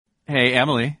Hey,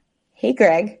 Emily. Hey,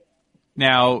 Greg.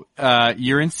 Now,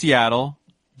 you're in Seattle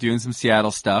doing some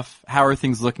Seattle stuff. How are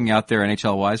things looking out there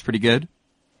NHL-wise? Pretty good?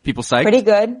 People psyched? Pretty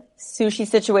good. Sushi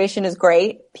situation is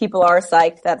great. People are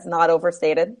psyched. That's not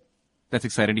overstated. That's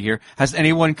exciting to hear. Has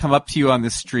anyone come up to you on the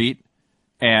street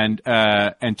and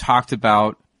talked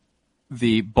about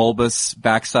the bulbous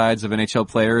backsides of NHL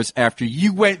players after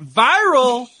you went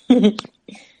viral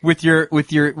with your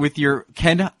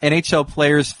can NHL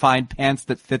players find pants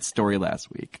that fit story last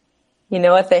week? You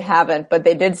know what? They haven't, but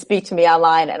they did speak to me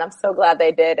online, and I'm so glad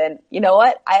they did. And you know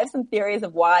what? I have some theories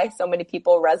of why so many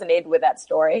people resonated with that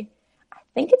story. I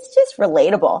think it's just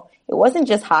relatable. It wasn't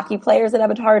just hockey players that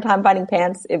have a hard time finding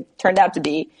pants. It turned out to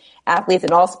be athletes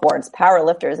in all sports, power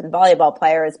lifters and volleyball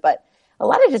players, but a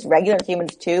lot of just regular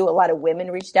humans too. A lot of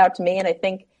women reached out to me, and I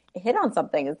think it hit on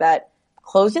something, is that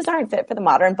clothes just aren't fit for the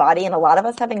modern body, and a lot of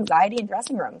us have anxiety in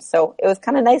dressing rooms. So it was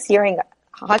kind of nice hearing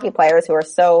hockey players who are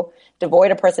so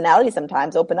devoid of personality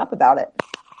sometimes open up about it.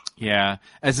 Yeah.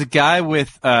 As a guy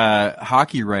with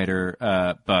hockey writer,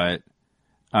 and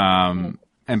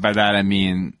by that I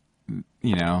mean,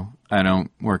 you know, I don't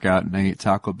work out and I eat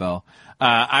Taco Bell.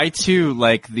 I too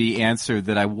like the answer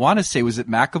that I want to say, was it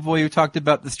McAvoy who talked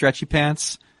about the stretchy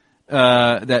pants,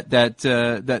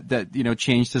 that you know,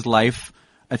 changed his life.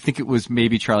 I think it was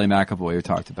maybe Charlie McAvoy who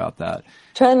talked about that.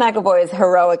 Charlie McAvoy's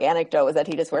heroic anecdote was that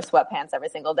he just wore sweatpants every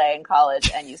single day in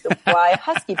college and used to fly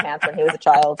husky pants when he was a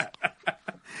child.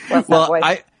 Well,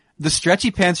 the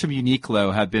stretchy pants from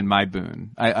Uniqlo have been my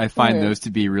boon. I find those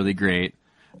to be really great.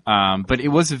 But it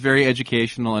was a very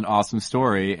educational and awesome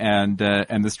story, and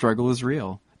the struggle is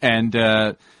real. And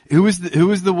who was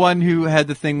the one who had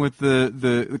the thing with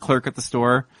the clerk at the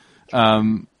store?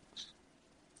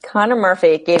 Connor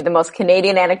Murphy gave the most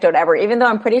Canadian anecdote ever, even though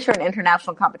I'm pretty sure in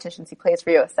international competitions he plays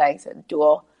for USA, so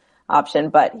dual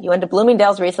option. But he went to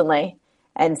Bloomingdale's recently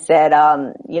and said,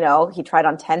 you know, he tried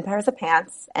on 10 pairs of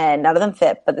pants and none of them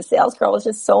fit, but the sales girl was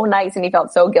just so nice and he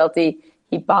felt so guilty.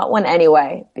 He bought one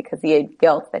anyway because he had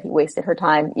guilt that he wasted her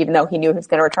time, even though he knew he was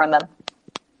going to return them.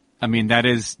 I mean, that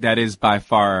is by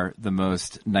far the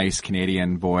most nice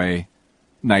Canadian boy,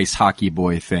 nice hockey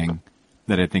boy thing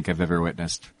that I think I've ever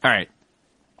witnessed. All right.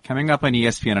 Coming up on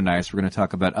ESPN on Ice, we're going to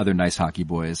talk about other nice hockey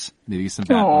boys, maybe some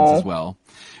bad ones as well.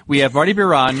 We have Marty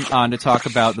Biron on to talk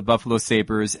about the Buffalo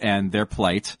Sabres and their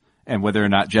plight, and whether or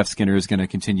not Jeff Skinner is going to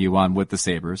continue on with the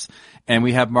Sabres. And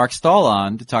we have Marc Staal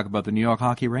on to talk about the New York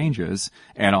Hockey Rangers,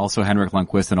 and also Henrik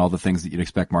Lundqvist and all the things that you'd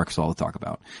expect Marc Staal to talk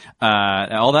about.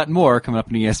 All that and more coming up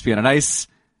on ESPN on Ice.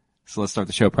 So let's start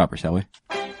the show proper, shall we?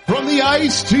 From the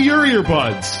ice to your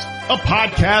earbuds, a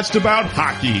podcast about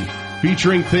hockey,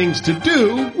 featuring things to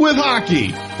do with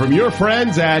hockey. From your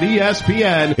friends at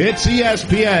ESPN, it's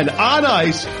ESPN on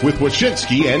Ice with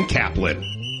Wyshynski and Kaplan.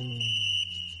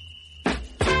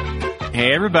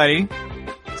 Hey, everybody.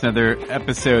 It's another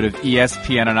episode of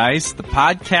ESPN on Ice, the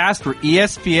podcast where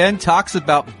ESPN talks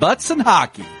about butts and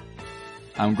hockey.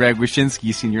 I'm Greg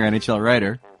Wyshynski, senior NHL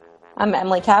writer. I'm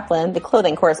Emily Kaplan, the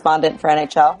clothing correspondent for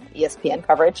NHL, ESPN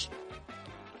coverage.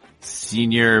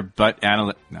 Senior butt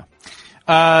analyst. No.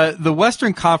 The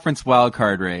Western Conference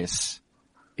wildcard race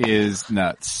is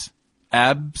nuts.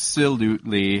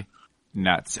 Absolutely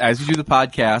nuts. As we do the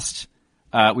podcast,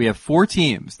 we have 4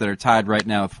 teams that are tied right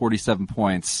now with 47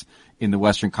 points in the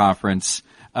Western Conference,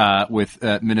 with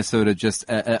Minnesota just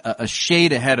a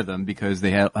shade ahead of them because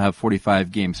they have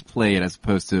 45 games played as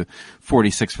opposed to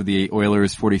 46 for the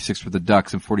Oilers, 46 for the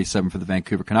Ducks, and 47 for the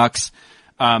Vancouver Canucks.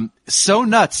 So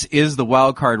nuts is the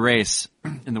wildcard race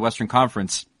in the Western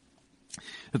Conference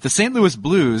that the St. Louis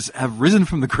Blues have risen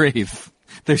from the grave.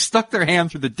 They've stuck their hand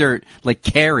through the dirt like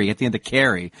Carey at the end of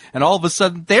Carey, and all of a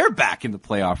sudden they're back in the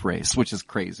playoff race, which is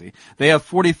crazy. They have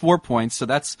 44 points, so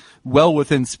that's well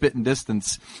within spitting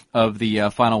distance of the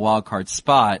final wildcard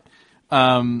spot.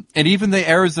 And even the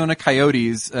Arizona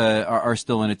Coyotes are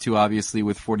still in it too, obviously,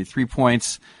 with 43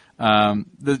 points. The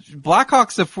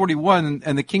Blackhawks have 41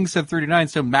 and the Kings have 39,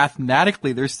 so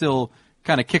mathematically they're still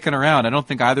kind of kicking around. I don't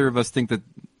think either of us think that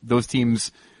those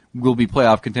teams will be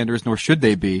playoff contenders, nor should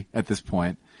they be at this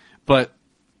point. But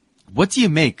what do you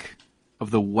make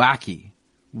of the wacky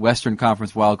Western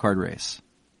Conference wildcard race?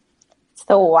 It's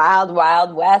the wild,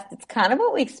 wild West. It's kind of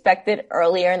what we expected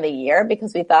earlier in the year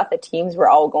because we thought the teams were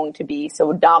all going to be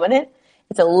so dominant.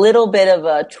 It's a little bit of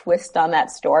a twist on that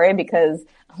story because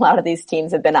a lot of these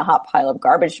teams have been a hot pile of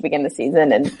garbage to begin the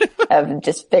season and have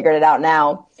just figured it out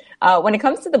now. When it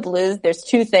comes to the Blues, there's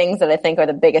 2 things that I think are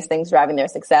the biggest things driving their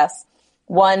success.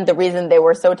 One, the reason they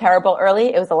were so terrible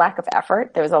early, it was a lack of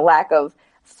effort. There was a lack of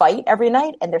fight every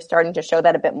night, and they're starting to show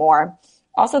that a bit more.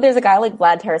 Also, there's a guy like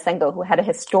Vlad Tarasenko who had a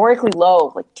historically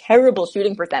low, like terrible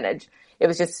shooting percentage. It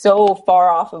was just so far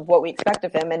off of what we expect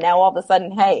of him. And now all of a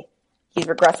sudden, hey, he's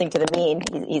regressing to the mean.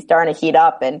 He's starting to heat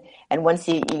up. And once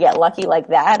you get lucky like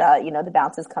that, the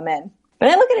bounces come in. But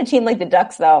I look at a team like the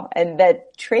Ducks, though, and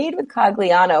that trade with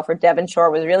Cogliano for Devon Shore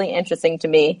was really interesting to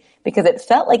me because it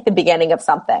felt like the beginning of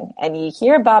something. And you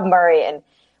hear Bob Murray, and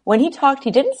when he talked, he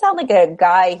didn't sound like a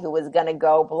guy who was going to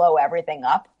go blow everything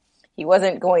up. He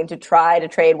wasn't going to try to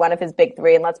trade one of his big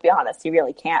three, and let's be honest, he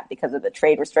really can't because of the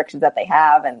trade restrictions that they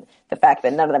have and the fact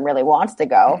that none of them really wants to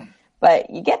go. But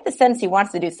you get the sense he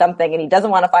wants to do something, and he doesn't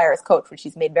want to fire his coach, which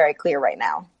he's made very clear right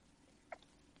now.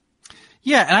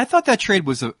 Yeah, and I thought that trade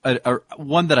was a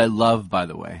one that I love, by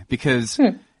the way, because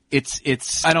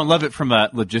it's I don't love it from a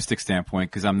logistics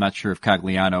standpoint because I'm not sure if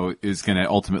Cogliano is going to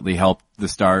ultimately help the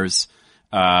Stars.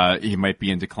 He might be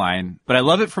in decline, but I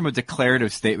love it from a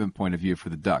declarative statement point of view for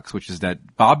the Ducks, which is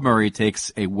that Bob Murray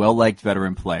takes a well-liked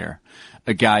veteran player,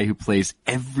 a guy who plays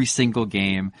every single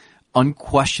game,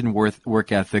 unquestioned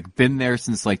work ethic, been there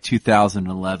since like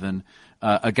 2011.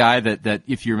 A guy that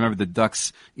if you remember the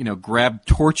Ducks, grabbed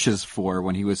torches for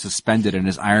when he was suspended and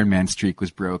his Ironman streak was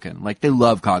broken. Like they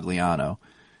love Cogliano.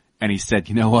 And he said,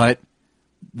 you know what?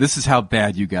 This is how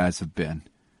bad you guys have been.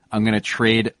 I'm going to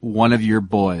trade one of your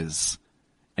boys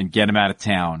and get him out of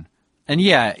town. And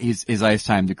yeah, his ice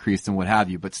time decreased and what have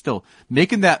you, but still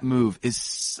making that move is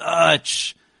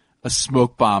such a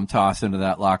smoke bomb toss into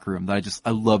that locker room that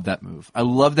I love that move. I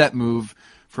love that move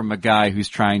from a guy who's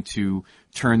trying to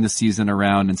turn the season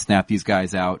around and snap these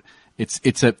guys out. It's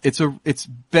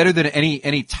better than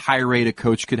any tirade a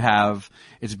coach could have.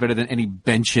 It's better than any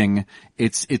benching.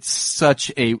 It's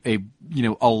such a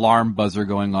alarm buzzer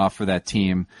going off for that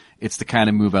team. It's the kind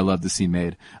of move I love to see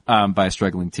made, by a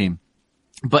struggling team.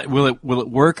 But will it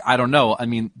work? I don't know. I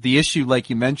mean, the issue, like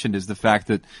you mentioned, is the fact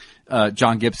that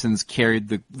John Gibson's carried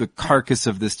the carcass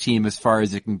of this team as far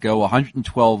as it can go.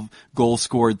 112 goals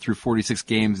scored through 46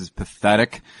 games is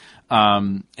pathetic.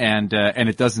 And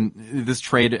it doesn't, this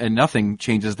trade and nothing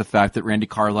changes the fact that Randy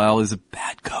Carlyle is a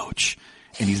bad coach.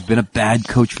 And he's been a bad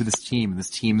coach for this team. And this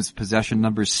team's possession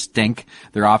numbers stink.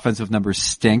 Their offensive numbers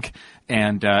stink.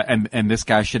 And this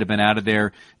guy should have been out of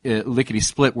there, lickety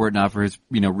split were it not for his,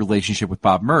 relationship with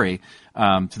Bob Murray,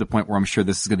 to the point where I'm sure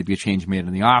this is going to be a change made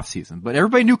in the offseason. But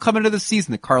everybody knew coming into the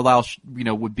season that Carlisle,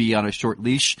 would be on a short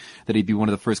leash, that he'd be one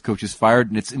of the first coaches fired.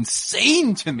 And it's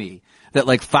insane to me that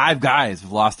like 5 guys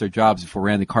have lost their jobs before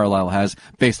Randy Carlyle has,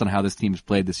 based on how this team has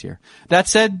played this year. That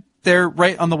said, they're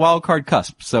right on the wild card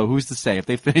cusp. So who's to say? If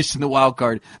they finish in the wild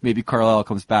card, maybe Carlisle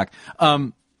comes back.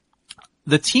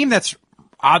 The team that's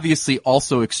obviously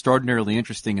also extraordinarily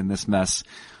interesting in this mess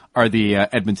are the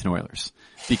Edmonton Oilers.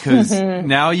 Because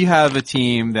now you have a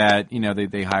team that,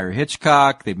 they hire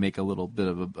Hitchcock, they make a little bit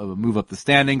of a move up the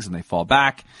standings and they fall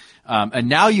back. And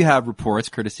now you have reports,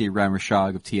 courtesy of Ram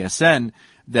Rashog of TSN,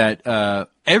 that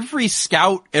every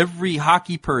scout, every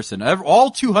hockey person,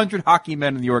 all 200 hockey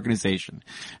men in the organization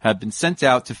have been sent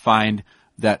out to find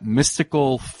that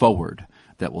mystical forward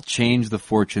that will change the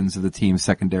fortunes of the team's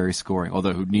secondary scoring.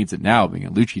 Although who needs it now? Being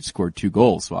Lucic scored 2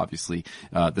 goals, so obviously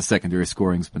the secondary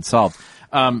scoring's been solved.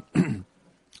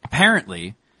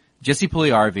 Apparently, Jesse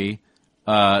Puljujarvi,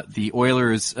 the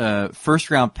Oilers'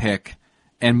 first-round pick,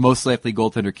 and most likely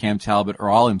goaltender Cam Talbot are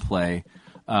all in play.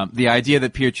 The idea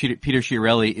that Peter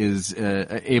Chiarelli is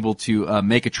able to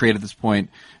make a trade at this point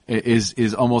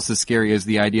is almost as scary as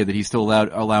the idea that he's still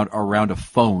allowed around a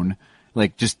phone.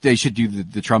 Like, just they should do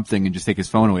the Trump thing and just take his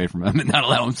phone away from him and not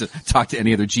allow him to talk to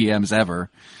any other GMs ever.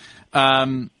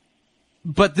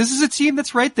 But this is a team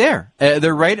that's right there.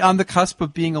 They're right on the cusp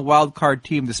of being a wild card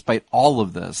team despite all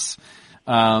of this.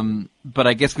 But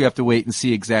I guess we have to wait and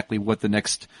see exactly what the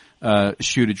next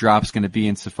shoe to drop is going to be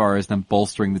insofar as them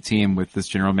bolstering the team with this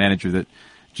general manager that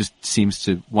just seems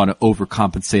to want to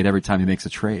overcompensate every time he makes a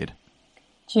trade.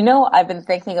 Do you know, I've been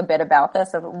thinking a bit about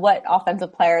this, of what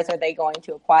offensive players are they going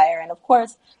to acquire? And of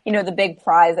course, the big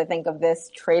prize, I think, of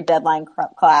this trade deadline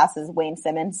class is Wayne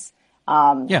Simmons.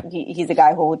 He's a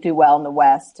guy who will do well in the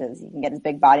West, as he can get his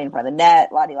big body in front of the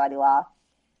net, la-di-la-di-la.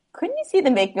 Couldn't you see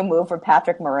them making a move for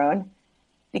Patrick Maroon?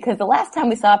 Because the last time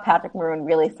we saw Patrick Maroon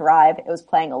really thrive, it was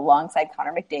playing alongside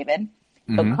Connor McDavid.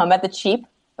 He'll come at the cheap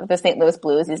with the St. Louis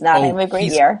Blues. He's not having a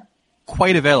great year.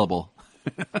 Quite available.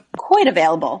 Quite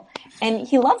available. And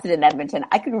he loves it in Edmonton.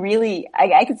 I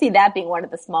could see that being one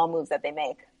of the small moves that they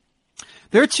make.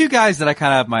 There are 2 guys that I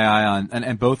kind of have my eye on,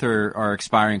 and both are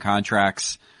expiring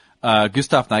contracts.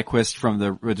 Gustav Nyquist from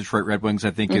the Detroit Red Wings,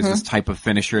 I think, is this type of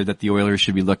finisher that the Oilers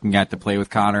should be looking at to play with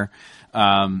Connor.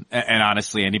 And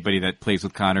honestly, anybody that plays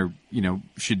with Connor,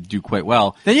 should do quite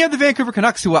well. Then you have the Vancouver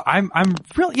Canucks, who I'm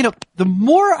really, the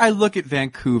more I look at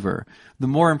Vancouver, the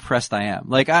more impressed I am.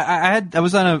 Like, I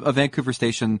was on a Vancouver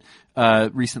station,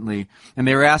 recently, and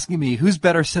they were asking me, who's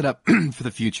better set up for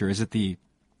the future? Is it the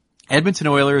Edmonton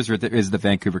Oilers or is it the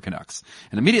Vancouver Canucks?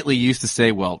 And immediately you used to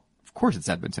say, well, of course it's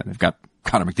Edmonton. They've got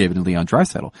Connor McDavid and Leon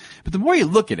Draisaitl. But the more you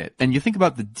look at it and you think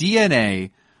about the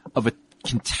DNA of a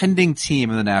contending team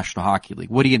in the National Hockey League,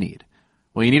 what do you need?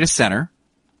 Well, you need a center.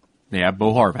 They have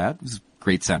Bo Horvat, who's a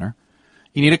great center.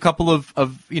 You need a couple of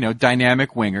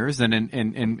dynamic wingers, and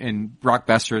in Brock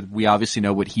Besser, we obviously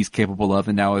know what he's capable of,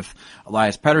 and now with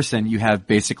Elias Pettersson, you have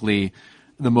basically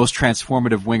the most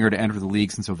transformative winger to enter the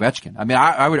league since Ovechkin. I mean,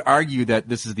 I would argue that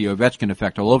this is the Ovechkin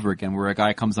effect all over again, where a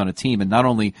guy comes on a team and not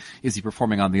only is he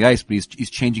performing on the ice, but he's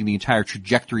changing the entire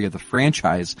trajectory of the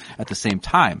franchise at the same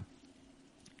time.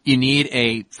 You need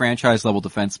a franchise level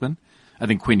defenseman. I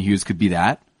think Quinn Hughes could be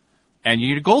that. And you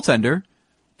need a goaltender.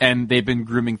 And they've been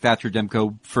grooming Thatcher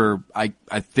Demko for, I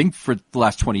think, for the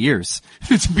last 20 years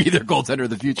to be their goaltender of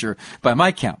the future by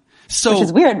my count. So, which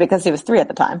is weird because he was 3 at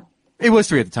the time. It was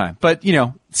 3 at the time. But,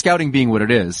 scouting being what it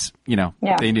is,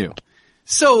 They knew.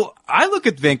 So I look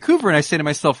at Vancouver and I say to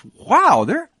myself, wow,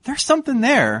 there's something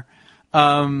there.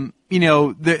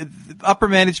 The upper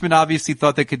management obviously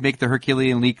thought they could make the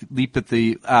Herculean leap that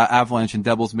the Avalanche and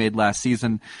Devils made last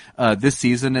season, this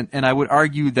season. And I would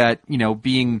argue that,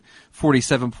 being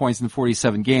 47 points in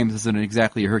 47 games isn't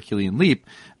exactly a Herculean leap,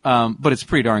 but it's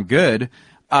pretty darn good.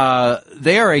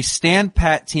 They are a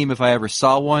stand-pat team if I ever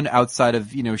saw one, outside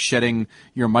of, shedding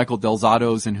your Michael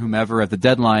Delzados and whomever at the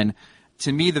deadline.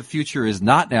 To me, the future is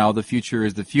not now. The future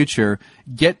is the future.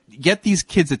 Get these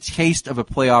kids a taste of a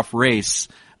playoff race,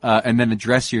 and then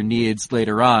address your needs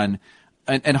later on.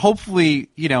 And hopefully,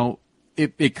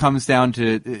 it comes down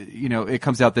to, it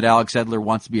comes out that Alex Edler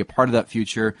wants to be a part of that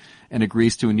future and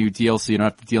agrees to a new deal so you don't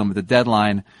have to deal him with the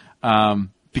deadline.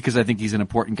 Because I think he's an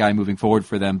important guy moving forward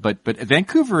for them. But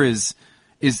Vancouver is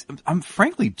I'm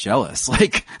frankly jealous.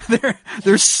 Like,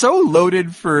 they're so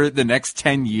loaded for the next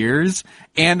 10 years,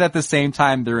 and at the same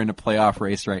time, they're in a playoff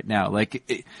race right now.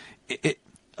 Like,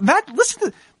 Matt,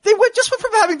 listen, they went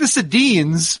from having the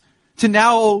Sedins to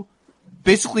now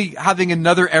basically having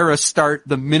another era start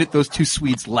the minute those two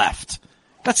Swedes left.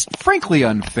 That's frankly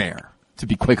unfair, to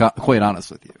be quite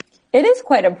honest with you. It is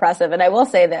quite impressive, and I will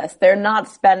say this. They're not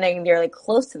spending nearly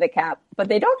close to the cap, but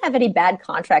they don't have any bad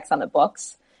contracts on the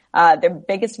books. Their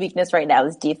biggest weakness right now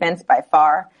is defense by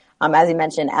far. As you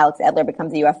mentioned, Alex Edler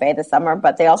becomes a UFA this summer,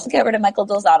 but they also get rid of Michael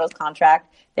Delzado's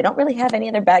contract. They don't really have any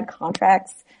other bad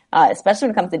contracts, especially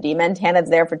when it comes to D-men. Tanev's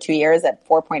there for 2 years at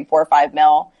 $4.45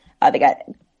 million. They got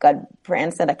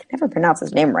Branson. I can never pronounce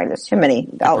his name right. There's too many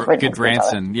vowels. Good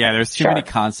Branson. Yeah, there's too many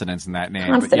consonants in that name.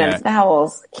 Consonants,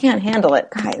 vowels. Can't handle it,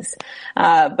 guys.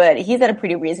 But he's at a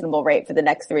pretty reasonable rate for the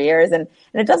next 3 years, and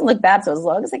it doesn't look bad. So as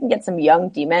long as they can get some young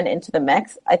D-men into the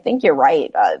mix, I think you're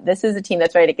right. This is a team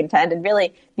that's ready to contend, and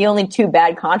really the only 2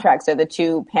 bad contracts are the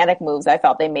 2 panic moves I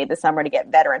felt they made this summer to get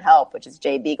veteran help, which is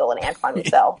Jay Beagle and Antoine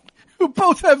Roussel. Who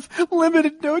both have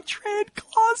limited no trade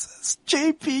clauses.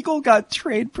 Jay Beagle got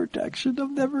trade protection.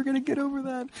 I'm never going to get over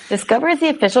that. Discover is the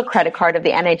official credit card of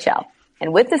the NHL.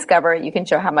 And with Discover, you can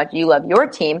show how much you love your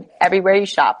team everywhere you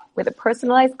shop with a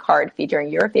personalized card featuring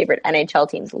your favorite NHL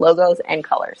team's logos and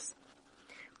colors.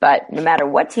 But no matter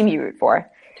what team you root for,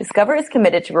 Discover is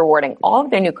committed to rewarding all of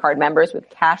their new card members with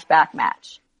cash back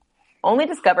match. Only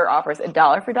Discover offers a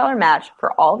dollar for dollar match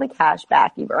for all the cash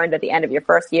back you've earned at the end of your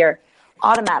first year,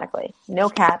 automatically. No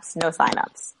caps, no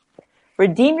signups.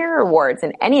 Redeem your rewards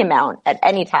in any amount at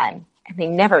any time, and they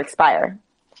never expire.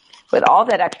 With all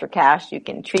that extra cash, you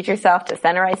can treat yourself to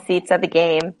center-ice seats at the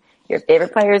game, your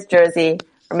favorite player's jersey,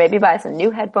 or maybe buy some new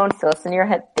headphones to listen to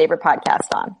your favorite podcast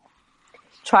on.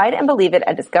 Try it and believe it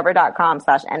at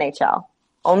discover.com/NHL.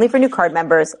 Only for new card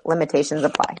members. Limitations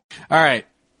apply. All right.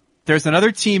 There's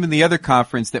another team in the other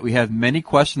conference that we have many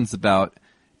questions about,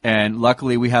 and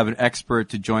luckily we have an expert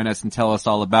to join us and tell us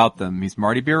all about them. He's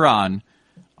Marty Biron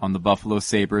on the Buffalo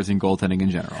Sabres and goaltending in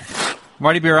general.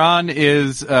 Marty Biron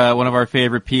is one of our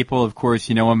favorite people. Of course,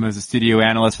 you know him as a studio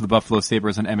analyst for the Buffalo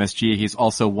Sabres on MSG. He's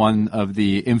also one of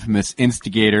the infamous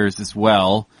instigators as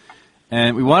well.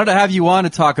 And we wanted to have you on to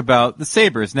talk about the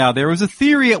Sabres. Now, there was a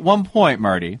theory at one point,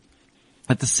 Marty,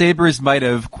 that the Sabres might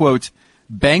have, quote,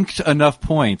 banked enough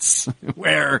points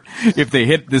where if they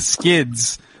hit the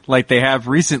skids like they have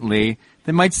recently,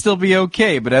 they might still be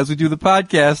okay. But as we do the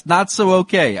podcast, not so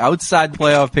okay. Outside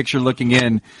playoff picture looking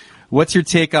in, What's your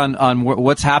take on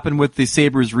what's happened with the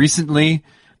Sabres recently,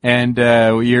 and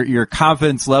your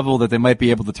confidence level that they might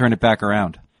be able to turn it back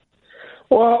around?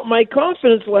 Well, my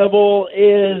confidence level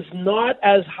is not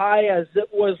as high as it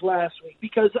was last week,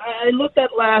 because I looked at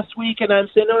last week and I'm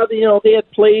saying, they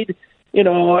had played,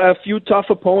 a few tough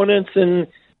opponents, and,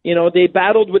 they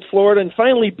battled with Florida and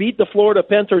finally beat the Florida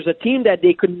Panthers, a team that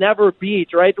they could never beat,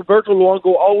 right? Roberto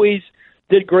Luongo always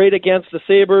did great against the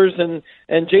Sabres, and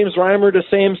James Reimer the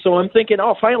same. So I'm thinking,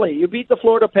 finally, you beat the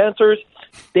Florida Panthers.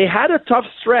 They had a tough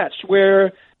stretch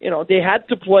where, they had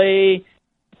to play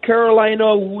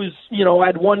Carolina, who was,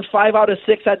 had won 5 out of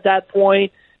 6 at that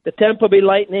point. The Tampa Bay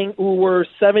Lightning, who were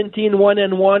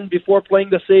 17-1-1 before playing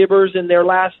the Sabres in their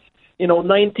last,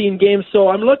 19 games. So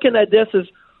I'm looking at this as,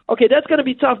 okay, that's going to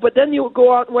be tough. But then you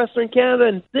go out in Western Canada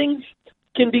and things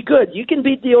can be good. You can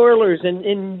beat the Oilers, and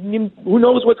who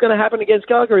knows what's going to happen against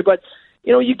Calgary. But,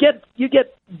 you get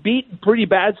beat pretty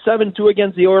bad, 7-2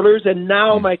 against the Oilers, and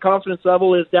now my confidence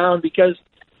level is down because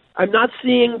I'm not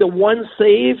seeing the one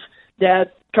save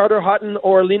that Carter Hutton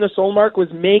or Linus Ullmark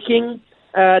was making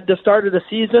at the start of the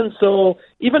season. So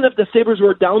even if the Sabres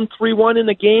were down 3-1 in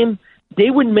the game, they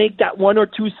would make that 1 or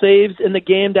 2 saves in the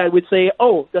game that would say,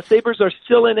 the Sabres are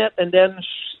still in it, and then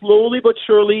slowly but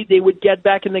surely they would get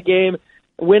back in the game,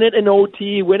 win it in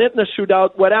OT, win it in a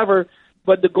shootout, whatever.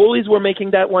 But the goalies were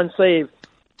making that one save.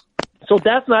 So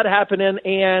that's not happening,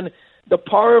 and the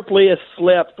power play has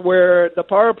slipped, where the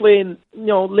power play in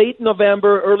late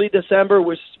November, early December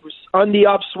was on the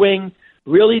upswing,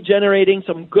 really generating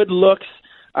some good looks.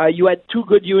 You had 2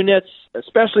 good units,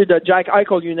 especially the Jack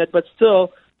Eichel unit, but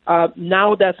still,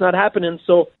 now that's not happening.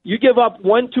 So you give up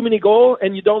 1 too many goal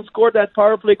and you don't score that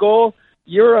power play goal,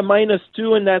 you're a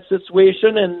 -2 in that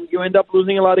situation, and you end up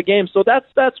losing a lot of games. So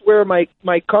that's where my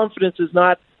confidence is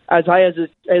not as high as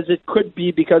it could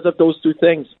be because of those 2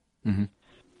 things. Mm-hmm.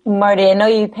 Marty, I know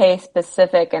you pay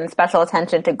specific and special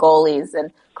attention to goalies,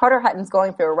 and Carter Hutton's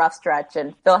going through a rough stretch,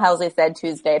 and Phil Housley said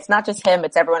Tuesday, it's not just him,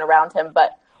 it's everyone around him,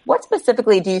 but what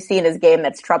specifically do you see in his game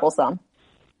that's troublesome?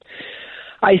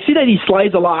 I see that he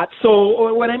slides a lot.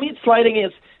 So what I mean sliding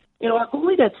is, a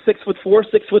goalie that's 6'4",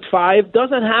 6'5",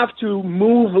 doesn't have to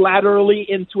move laterally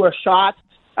into a shot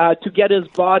to get his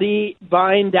body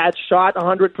behind that shot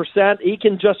 100%. He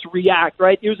can just react,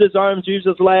 right? Use his arms, use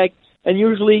his leg, and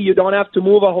usually you don't have to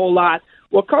move a whole lot.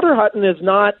 Well, Carter Hutton is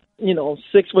not,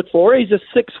 6'4". He's a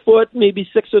 6 foot, maybe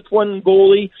 6'1"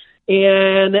 goalie.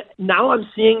 And now I'm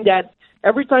seeing that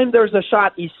every time there's a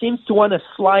shot, he seems to want to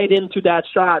slide into that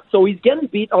shot. So he's getting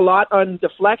beat a lot on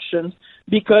deflections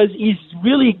because he's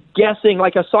really guessing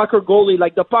like a soccer goalie,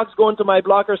 like the puck's going to my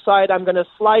blocker side, I'm going to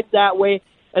slide that way.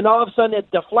 And all of a sudden it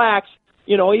deflects,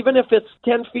 even if it's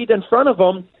 10 feet in front of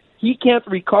him, he can't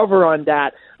recover on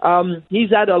that.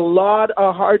 He's had a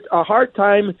hard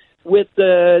time with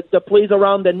the plays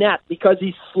around the net because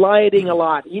he's sliding a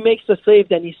lot. He makes a save,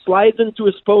 then he slides into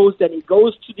his post, then he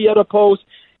goes to the other post.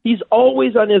 He's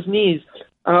always on his knees.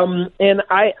 And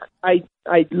I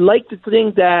like to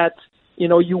think that,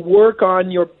 you work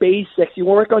on your basics, you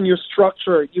work on your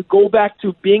structure, you go back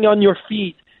to being on your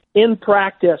feet in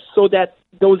practice so that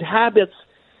those habits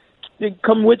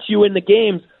come with you in the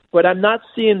games. But I'm not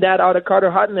seeing that out of Carter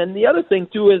Hutton. And the other thing,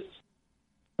 too, is,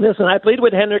 listen, I played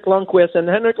with Henrik Lundqvist, and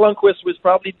Henrik Lundqvist was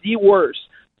probably the worst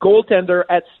goaltender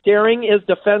at staring his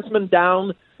defenseman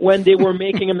down when they were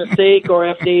making a mistake or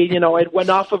if they, it went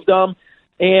off of them.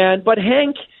 But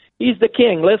Hank, he's the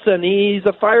king. Listen, he's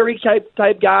a fiery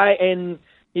type guy, and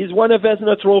he's won a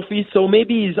Vezina trophy, so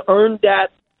maybe he's earned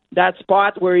that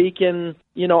spot where he can,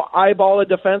 eyeball a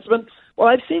defenseman. Well,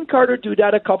 I've seen Carter do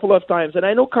that a couple of times, and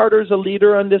I know Carter's a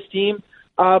leader on this team,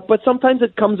 but sometimes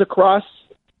it comes across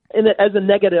as a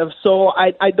negative. So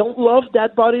I don't love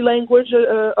that body language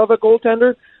of a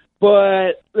goaltender.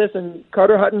 But listen,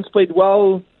 Carter Hutton's played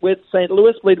well with St.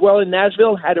 Louis, played well in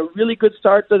Nashville, had a really good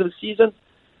start to the season.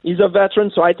 He's a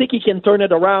veteran, so I think he can turn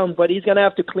it around, but he's going to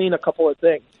have to clean a couple of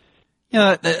things.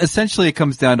 Yeah, essentially it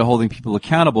comes down to holding people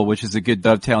accountable, which is a good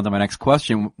dovetail into my next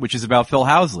question, which is about Phil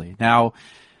Housley. Now,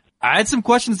 I had some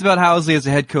questions about Housley as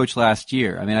a head coach last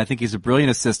year. I mean, I think he's a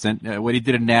brilliant assistant. What he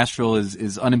did in Nashville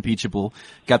is unimpeachable.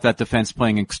 Got that defense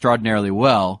playing extraordinarily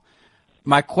well.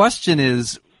 My question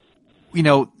is,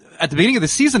 at the beginning of the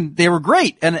season, they were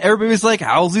great, and everybody was like,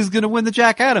 Housley's going to win the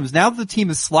Jack Adams. Now that the team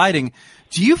is sliding,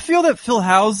 do you feel that Phil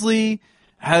Housley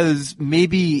has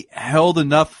maybe held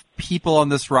enough people on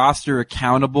this roster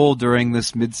accountable during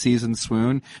this midseason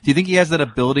swoon? Do you think he has that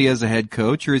ability as a head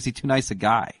coach, or is he too nice a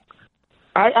guy?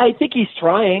 I think he's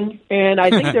trying, and I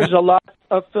think there's a lot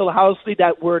of Phil Housley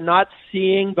that we're not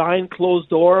seeing behind closed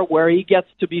door where he gets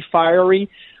to be fiery.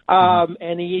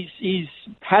 And he's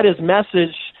had his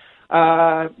message,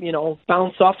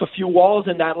 bounce off a few walls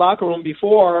in that locker room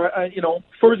before.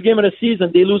 First game of the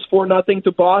season, they lose 4-0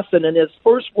 to Boston, and his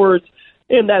first words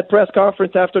in that press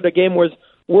conference after the game was,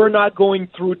 "We're not going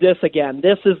through this again.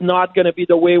 This is not going to be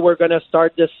the way we're going to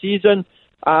start this season.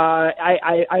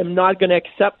 I'm not going to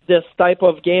accept this type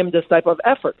of game, this type of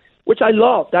effort," which I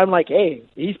loved. I'm like, hey,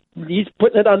 he's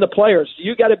putting it on the players.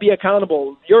 You got to be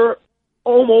accountable. Your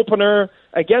home opener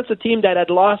against a team that had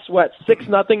lost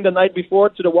 6-0 the night before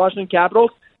to the Washington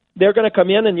Capitals. They're going to come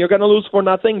in and you're going to lose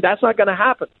 4-0. That's not going to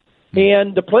happen.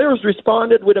 And the players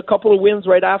responded with a couple of wins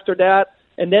right after that.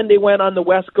 And then they went on the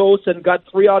West Coast and got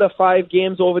 3 out of 5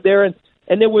 games over there, and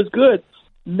it was good.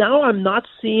 Now I'm not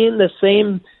seeing the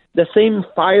same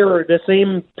fire, the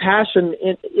same passion,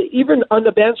 even on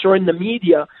the bench or in the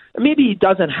media. Maybe he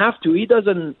doesn't have to. He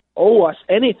doesn't owe us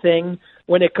anything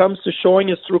when it comes to showing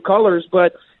his true colors.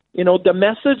 But, the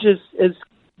message is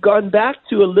gone back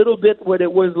to a little bit what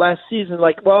it was last season.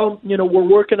 Like, we're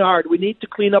working hard. We need to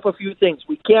clean up a few things.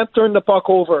 We can't turn the puck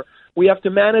over. We have to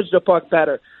manage the puck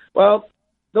better. Well,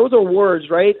 those are words,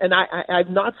 right? And I've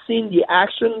not seen the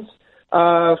actions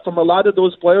from a lot of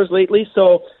those players lately.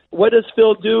 So what does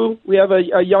Phil do? We have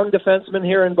a young defenseman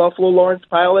here in Buffalo, Lawrence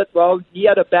Pilot. Well, he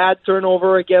had a bad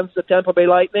turnover against the Tampa Bay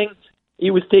Lightning. He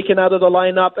was taken out of the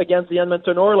lineup against the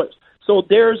Edmonton Oilers. So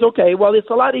it's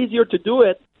a lot easier to do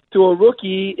it to a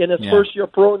rookie in his first year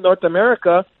pro in North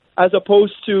America as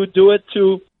opposed to do it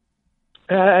to,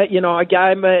 a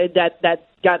guy that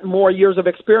got more years of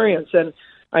experience. And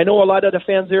I know a lot of the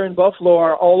fans here in Buffalo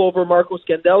are all over Marco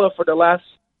Scandella for the last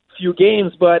few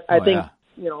games, but I think,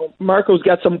 Marco's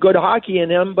got some good hockey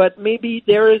in him, but maybe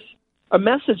there is a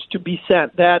message to be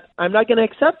sent that I'm not going to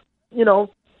accept,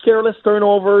 careless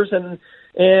turnovers and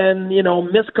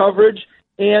missed coverage.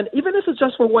 And even if it's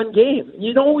just for one game,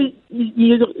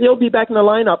 he'll be back in the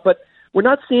lineup, but we're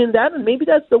not seeing that, and maybe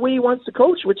that's the way he wants to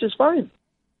coach, which is fine.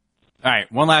 All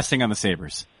right, one last thing on the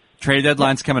Sabres. Trade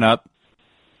deadline's coming up.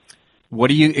 What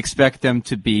do you expect them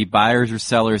to be, buyers or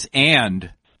sellers?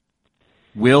 And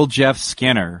will Jeff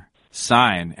Skinner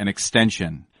sign an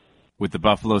extension with the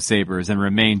Buffalo Sabres and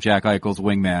remain Jack Eichel's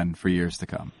wingman for years to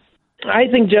come? I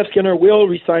think Jeff Skinner will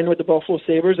re-sign with the Buffalo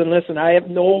Sabres. And listen, I have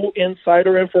no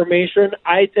insider information.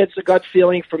 It's a gut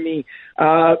feeling for me.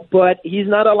 But he's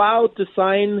not allowed to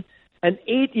sign an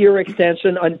 8-year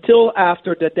extension until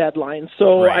after the deadline.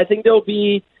 So right. I think there'll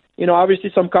be,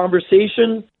 obviously some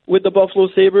conversation with the Buffalo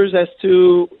Sabres as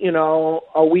to,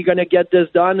 are we going to get this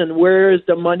done and where is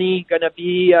the money going to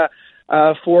be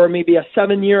for maybe a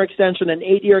 7-year extension, an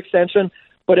 8-year extension.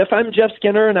 But if I'm Jeff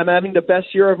Skinner and I'm having the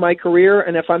best year of my career,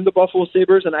 and if I'm the Buffalo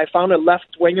Sabres and I found a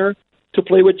left winger to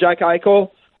play with Jack Eichel,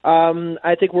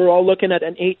 I think we're all looking at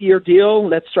an 8-year deal.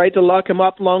 Let's try to lock him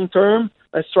up long term.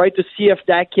 Let's try to see if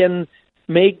that can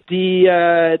make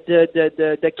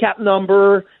the cap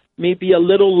number maybe a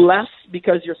little less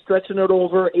because you're stretching it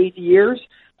over 8 years.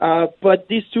 But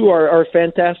these two are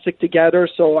fantastic together,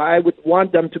 so I would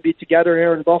want them to be together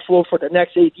here in Buffalo for the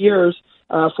next 8 years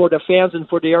for the fans and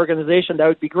for the organization. That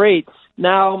would be great.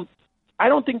 Now, I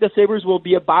don't think the Sabres will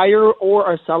be a buyer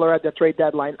or a seller at the trade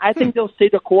deadline. I think they'll stay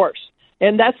the course.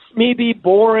 And that's maybe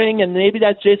boring, and maybe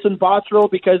that's Jason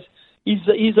Botterill because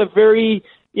he's a very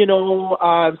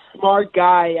smart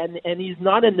guy, and he's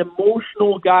not an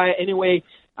emotional guy anyway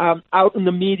out in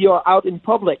the media or out in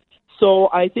public. So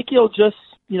I think he'll just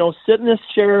sit in his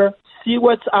chair, see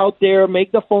what's out there,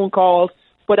 make the phone calls,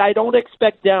 but I don't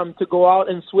expect them to go out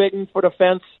and swing for the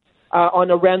fence on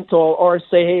a rental or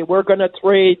say, hey, we're going to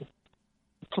trade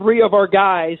 3 of our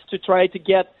guys to try to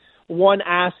get one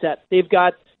asset. They've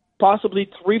got possibly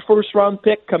 3 first-round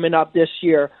picks coming up this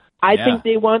year. I think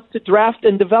they want to draft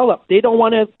and develop. They don't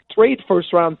want to trade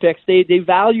first-round picks. They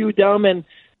value them, and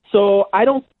so I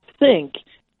don't think –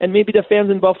 and maybe the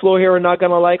fans in Buffalo here are not going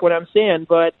to like what I'm saying,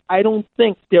 but I don't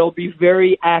think they'll be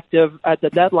very active at the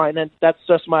deadline, and that's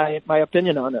just my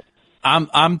opinion on it.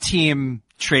 I'm team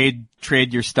trade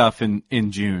your stuff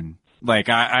in June. Like,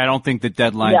 I don't think the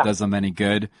deadline does them any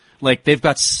good. Like, they've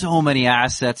got so many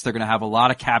assets. They're going to have a lot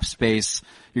of cap space.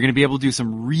 You're going to be able to do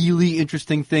some really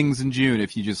interesting things in June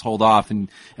if you just hold off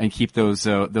and keep those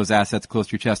assets close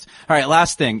to your chest. All right,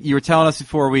 last thing. You were telling us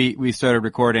before we started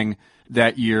recording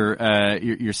that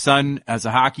your son has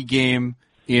a hockey game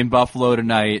in Buffalo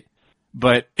tonight,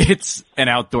 but it's an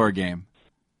outdoor game.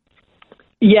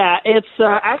 Yeah, it's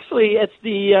actually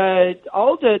the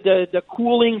all the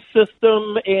cooling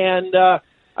system and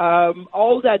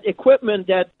all that equipment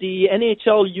that the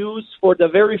NHL used for the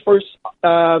very first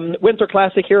Winter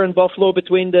Classic here in Buffalo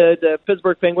between the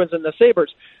Pittsburgh Penguins and the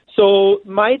Sabres. So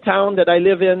my town that I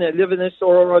live in East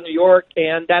Aurora, New York,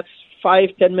 and that's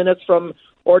 5-10 minutes from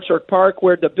Orchard Park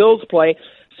where the Bills play.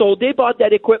 So they bought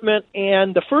that equipment,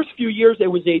 and the first few years it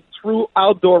was a true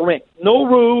outdoor rink. No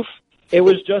roof. It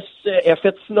was just, if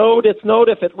it snowed, it snowed.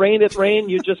 If it rained, it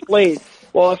rained. You just played.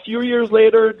 Well, a few years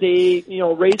later, they,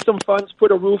 raised some funds,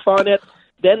 put a roof on it.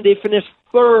 Then they finished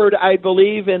third, I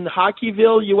believe, in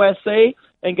Hockeyville, USA,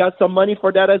 and got some money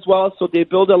for that as well. So they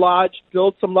built a lodge,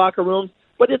 built some locker rooms.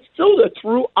 But it's still a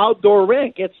true outdoor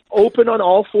rink. It's open on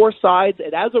all four sides.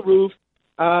 It has a roof.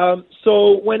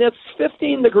 So when it's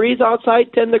 15 degrees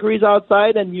outside, 10 degrees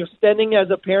outside, and you're standing as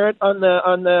a parent on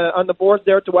the boards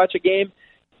there to watch a game,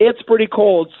 it's pretty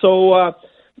cold. So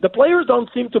the players don't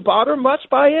seem to bother much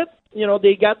by it.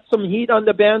 They got some heat on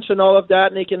the bench and all of that,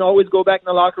 and they can always go back in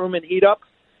the locker room and heat up.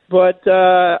 But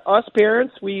us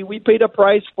parents, we paid a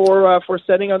price for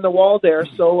sitting on the wall there.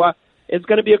 So it's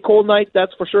going to be a cold night,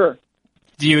 that's for sure.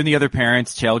 Do you and the other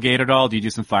parents tailgate at all? Do you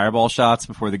do some fireball shots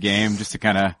before the game just to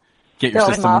kind of get your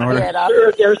system in order?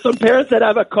 Sure, there's some parents that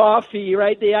have a coffee,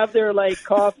 right? They have their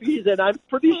coffees, and I'm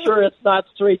pretty sure it's not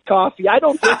straight coffee. I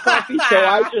don't drink coffee, so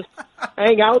I just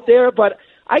hang out there, but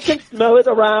I can smell it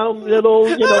around, little,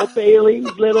 Bailey's,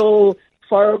 little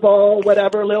Fireball,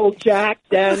 whatever, little Jack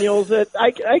Daniels.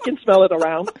 I can smell it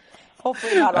around.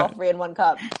 Hopefully not all three in one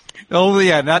cup. Oh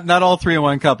yeah, not all three in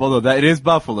one cup, although it is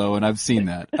Buffalo, and I've seen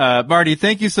that. Marty,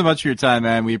 thank you so much for your time,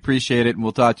 man. We appreciate it, and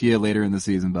we'll talk to you later in the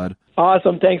season, bud.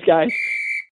 Awesome. Thanks, guys.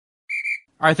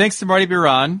 All right, thanks to Marty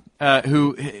Biron,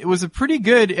 who was a pretty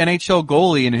good NHL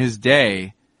goalie in his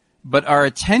day, but our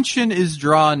attention is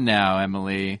drawn now,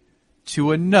 Emily,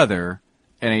 to another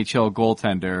NHL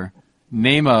goaltender,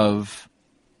 name of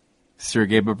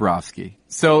Sergei Bobrovsky.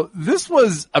 So this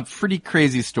was a pretty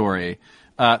crazy story.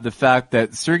 The fact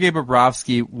that Sergei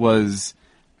Bobrovsky was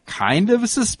kind of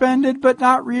suspended, but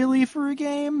not really for a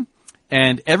game.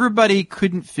 And everybody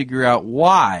couldn't figure out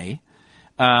why.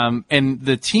 And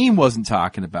the team wasn't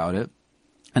talking about it.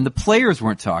 And the players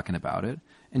weren't talking about it.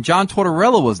 And John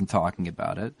Tortorella wasn't talking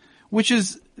about it, which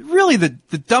is really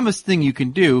the dumbest thing you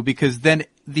can do, because then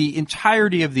the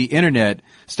entirety of the internet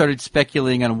started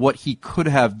speculating on what he could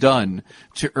have done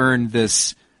to earn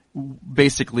this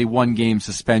basically one game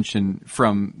suspension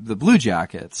from the Blue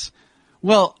Jackets.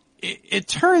 Well, it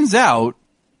turns out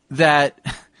that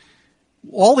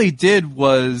all he did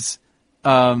was,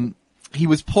 he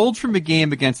was pulled from a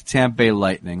game against the Tampa Bay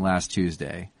Lightning last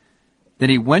Tuesday. Then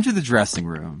he went to the dressing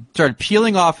room, started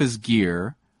peeling off his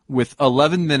gear with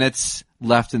 11 minutes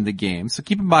left in the game. So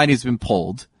keep in mind he's been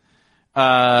pulled.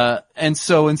 And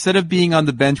so instead of being on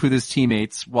the bench with his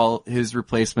teammates while his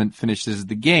replacement finishes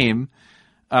the game,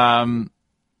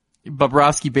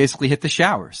 Bobrovsky basically hit the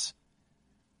showers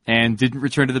and didn't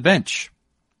return to the bench.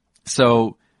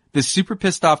 So this super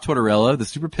pissed off Tortorella, the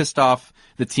super pissed off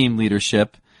the team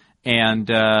leadership, and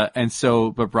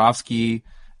so Bobrovsky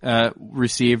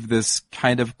received this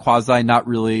kind of quasi not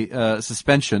really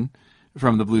suspension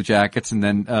from the Blue Jackets, and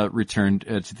then returned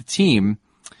to the team.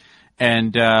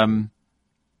 And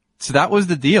so that was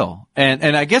the deal.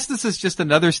 And I guess this is just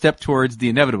another step towards the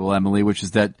inevitable, Emily, which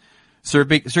is that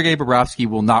Sergei Bobrovsky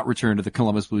will not return to the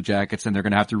Columbus Blue Jackets, and they're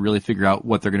going to have to really figure out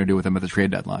what they're going to do with him at the trade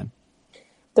deadline.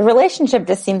 The relationship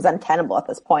just seems untenable at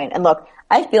this point. And look,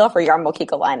 I feel for Jarmo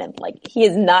Kekalainen. He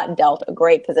has not dealt a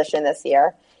great position this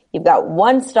year. You've got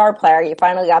one star player. You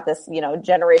finally got this,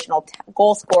 generational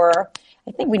goal scorer.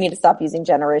 I think we need to stop using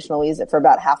generational. We use it for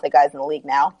about half the guys in the league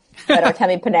now. But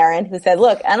Artemi Panarin, who said,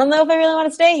 look, I don't know if I really want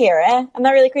to stay here. I'm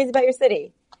not really crazy about your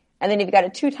city. And then you've got a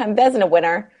 2-time Vezina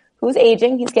winner who's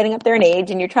aging. He's getting up there in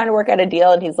age, and you're trying to work out a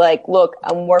deal. And he's like, look,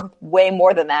 I'm worth way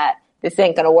more than that. This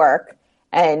ain't going to work.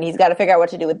 And he's got to figure out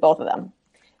what to do with both of them.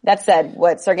 That said,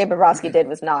 what Sergei Bobrovsky did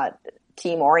was not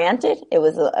team-oriented. It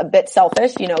was a bit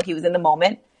selfish. He was in the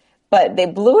moment. But they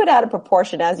blew it out of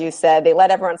proportion, as you said. They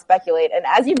let everyone speculate. And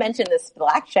as you mentioned, the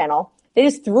Slack channel, they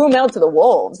just threw him out to the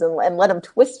wolves and let him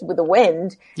twist with the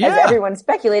wind as everyone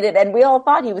speculated. And we all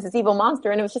thought he was this evil monster.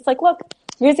 And it was just like, look,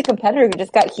 here's a competitor who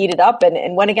just got heated up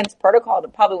and went against protocol.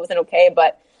 It probably wasn't okay,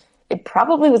 but it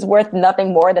probably was worth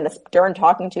nothing more than a stern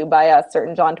talking to by a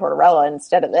certain John Tortorella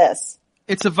instead of this.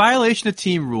 It's a violation of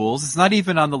team rules. It's not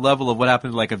even on the level of what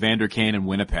happened to like Evander Kane in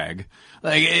Winnipeg.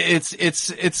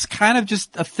 It's kind of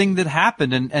just a thing that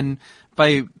happened, and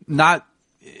by not,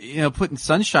 putting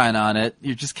sunshine on it,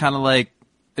 you're just kind of like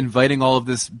inviting all of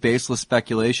this baseless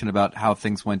speculation about how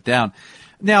things went down.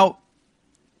 Now,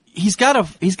 he's got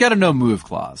a no move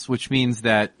clause, which means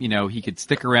that, he could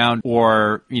stick around,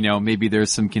 or, maybe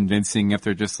there's some convincing if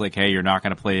they're just like, hey, you're not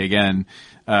going to play again,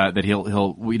 that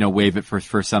he'll waive it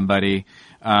for somebody.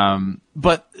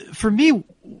 But for me,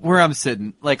 where I'm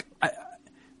sitting,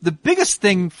 the biggest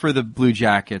thing for the Blue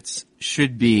Jackets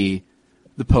should be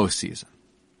the postseason.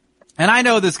 And I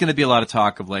know there's going to be a lot of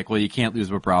talk of you can't lose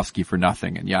Bobrovsky for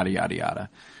nothing and yada, yada, yada.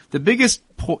 The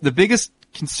biggest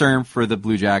concern for the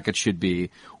Blue Jackets should be,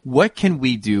 what can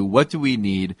we do? What do we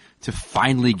need to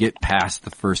finally get past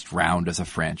the first round as a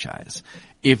franchise?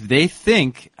 If they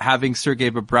think having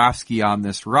Sergei Bobrovsky on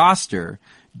this roster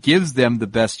gives them the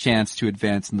best chance to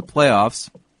advance in the playoffs,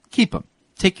 keep him.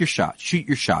 Take your shot. Shoot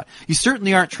your shot. You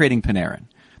certainly aren't trading Panarin.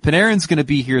 Panarin's going to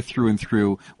be here through and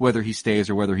through, whether he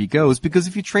stays or whether he goes, because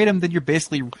if you trade him, then you're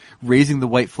basically raising the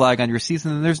white flag on your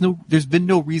season, and there's been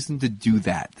no reason to do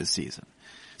that this season.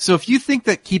 So if you think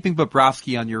that keeping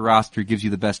Bobrovsky on your roster gives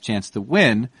you the best chance to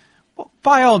win, well,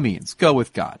 by all means, go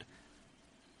with God.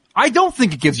 I don't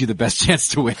think it gives you the best chance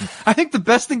to win. I think the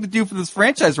best thing to do for this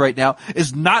franchise right now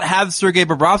is not have Sergei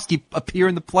Bobrovsky appear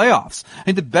in the playoffs. I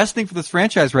think the best thing for this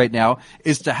franchise right now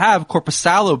is to have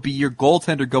Korpisalo be your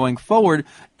goaltender going forward,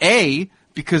 A,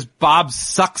 because Bob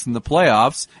sucks in the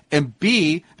playoffs, and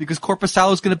B, because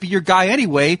Korpisalo is going to be your guy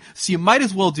anyway, so you might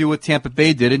as well do what Tampa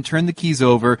Bay did and turn the keys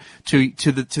over to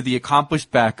the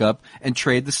accomplished backup and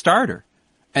trade the starter.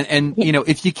 And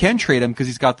if you can trade him because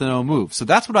he's got the no move. So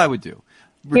that's what I would do.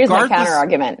 Here's my counter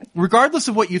argument. Regardless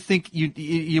of what you think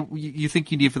you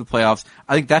think you need for the playoffs,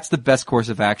 I think that's the best course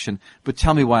of action. But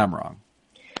tell me why I'm wrong.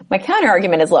 My counter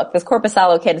argument is, look, this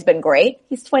Korpisalo kid has been great.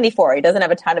 He's 24. He doesn't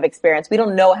have a ton of experience. We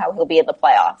don't know how he'll be in the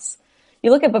playoffs. You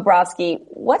look at Bobrovsky,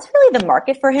 what's really the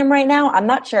market for him right now? I'm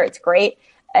not sure it's great.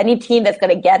 Any team that's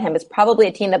going to get him is probably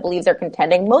a team that believes they're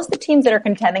contending. Most of the teams that are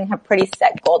contending have pretty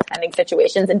set goaltending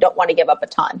situations and don't want to give up a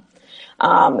ton.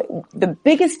 The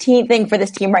biggest thing for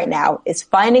this team right now is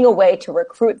finding a way to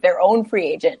recruit their own free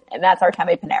agent, and that's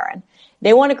Artemi Panarin.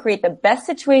 They want to create the best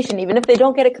situation, even if they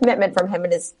don't get a commitment from him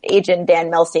and his agent,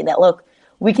 Dan Milstein, that, look,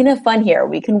 we can have fun here.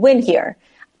 We can win here.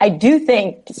 I do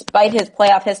think, despite his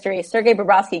playoff history, Sergei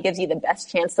Bobrovsky gives you the best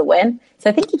chance to win. So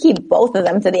I think you keep both of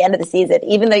them to the end of the season,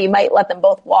 even though you might let them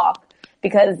both walk,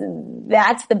 because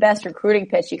that's the best recruiting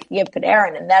pitch you can give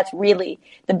Panarin, and that's really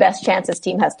the best chance this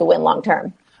team has to win long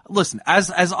term. Listen,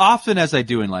 as often as I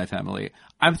do in life, Emily,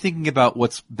 I'm thinking about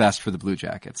what's best for the Blue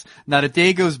Jackets. Not a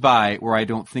day goes by where I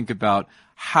don't think about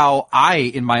how I,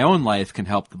 in my own life, can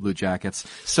help the Blue Jackets.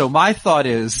 So my thought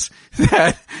is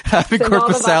that having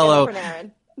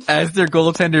Korpisalo as their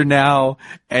goaltender now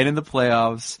and in the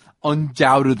playoffs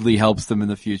undoubtedly helps them in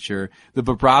the future. The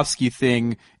Bobrovsky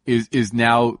thing is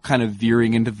now kind of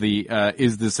veering into the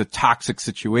is this a toxic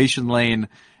situation lane?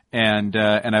 And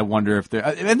I wonder if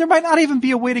there might not even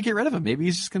be a way to get rid of him. Maybe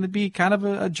he's just going to be kind of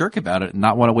a jerk about it and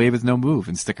not want to waive his no move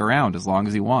and stick around as long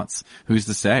as he wants. Who's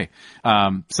to say?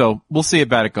 So we'll see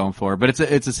about it going forward, but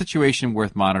it's a situation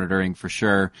worth monitoring for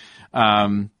sure.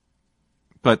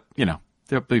 But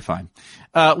they'll be fine.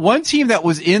 One team that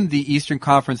was in the Eastern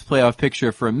Conference playoff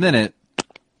picture for a minute,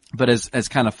 but has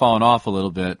kind of fallen off a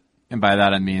little bit. And by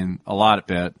that I mean a lot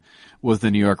bit. Was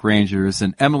the New York Rangers,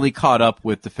 and Emily caught up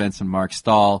with defenseman Marc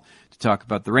Staal to talk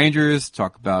about the Rangers,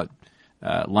 talk about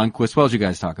Lundqvist. What did you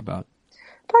guys talk about?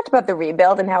 Talked about the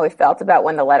rebuild and how he felt about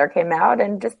when the letter came out,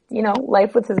 and just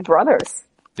life with his brothers.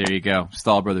 There you go,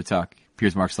 Staal brother talk.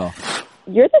 Here's Marc Staal.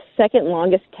 You're the second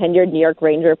longest tenured New York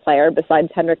Ranger player besides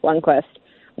Henrik Lundqvist.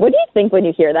 What do you think when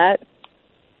you hear that?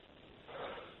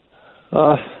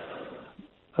 I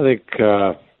think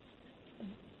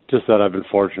just that I've been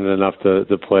fortunate enough to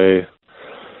play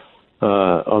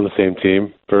on the same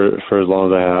team for as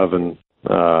long as I have, and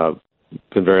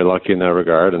been very lucky in that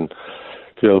regard. And to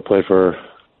be able to play for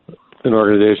an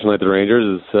organization like the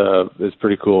Rangers is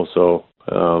pretty cool. So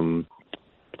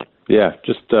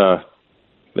just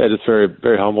very,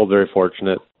 very humbled, very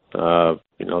fortunate, to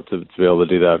be able to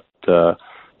do that.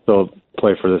 So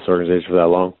play for this organization for that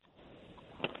long.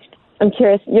 I'm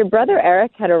curious, your brother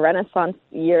Eric had a renaissance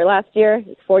year last year,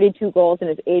 42 goals in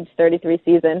his age 33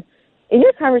 season. In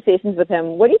your conversations with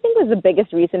him, what do you think was the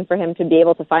biggest reason for him to be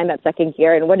able to find that second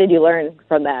gear, and what did you learn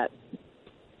from that?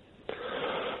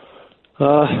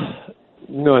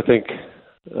 I think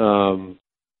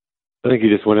he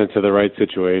just went into the right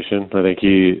situation. I think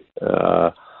he's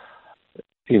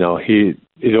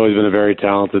always been a very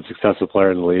talented, successful player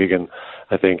in the league, and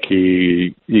I think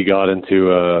he got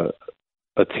into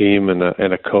a team and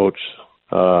a coach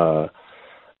that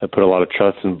put a lot of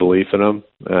trust and belief in him,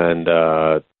 and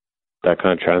that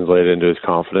kind of translated into his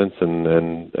confidence,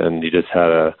 and he just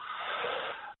had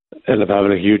ended up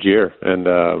having a huge year. And,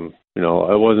 I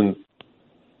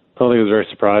don't think it was very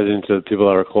surprising to the people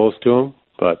that were close to him,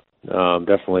 but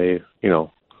definitely, a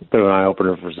bit of an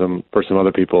eye-opener for some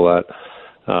other people that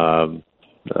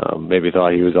maybe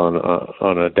thought he was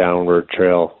on a downward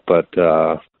trail, but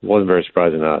wasn't very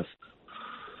surprising to us.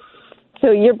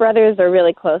 So your brothers are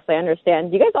really close, I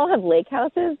understand. Do you guys all have lake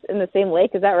houses in the same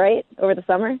lake? Is that right? Over the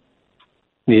summer?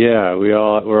 Yeah,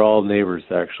 we're all neighbors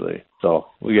actually. So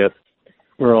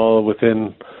we're all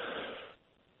within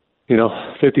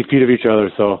 50 feet of each other.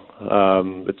 So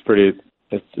it's a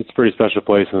pretty special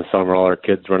place in the summer. All our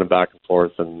kids running back and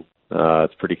forth, and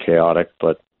it's pretty chaotic.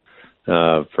 But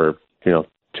for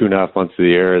 2.5 months of the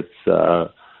year, it's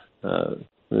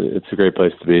a great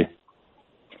place to be.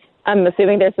 I'm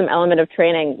assuming there's some element of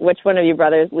training. Which one of you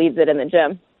brothers leads it in the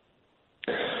gym?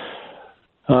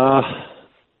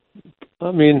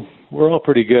 We're all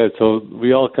pretty good, so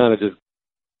we all kind of just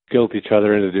guilt each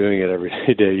other into doing it every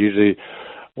day. Usually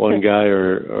one guy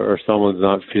or someone's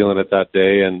not feeling it that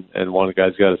day, and one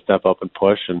guy's got to step up and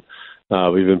push, and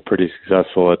we've been pretty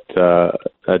successful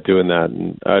at doing that.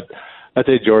 And I'd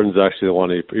say Jordan's actually the one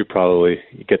who probably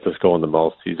gets us going the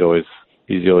most. He's always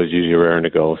usually raring to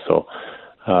go, so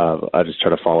I just try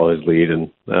to follow his lead, and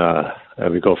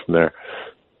we go from there.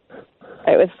 All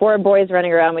right, with 4 boys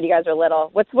running around when you guys were little,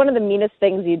 what's one of the meanest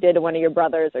things you did to one of your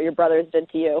brothers or your brothers did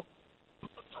to you?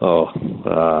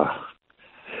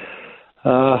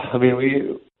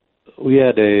 We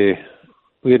had an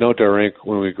outdoor rink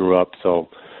when we grew up, so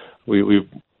we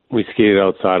skated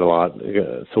outside a lot.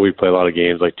 So we play a lot of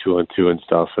games like 2-on-2 and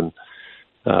stuff, and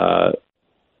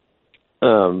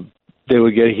they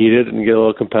would get heated and get a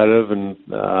little competitive. And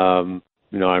I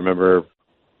remember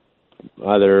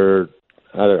either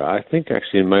I think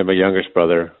actually my youngest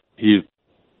brother, he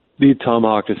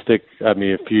tomahawked a stick at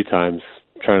me a few times,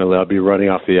 trying to let me running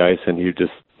off the ice, and he'd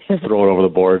just throw it over the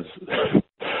boards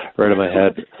right in my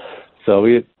head. So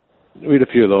we had a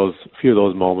few of those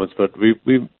moments, but we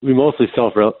mostly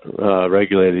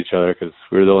self-regulated each other because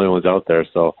we were the only ones out there.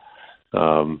 So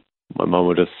my mom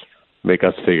would just make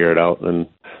us figure it out, and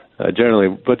generally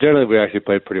we actually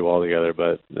played pretty well together.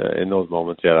 But in those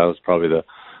moments, yeah, that was probably the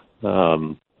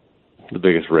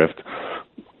biggest rift.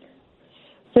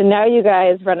 So now you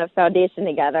guys run a foundation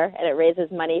together, and it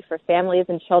raises money for families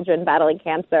and children battling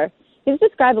cancer. Can you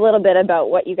describe a little bit about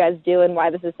what you guys do and why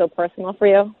this is so personal for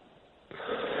you?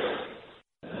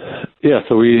 Yeah,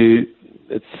 so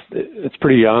it's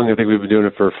pretty young. I think we've been doing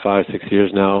it for 5-6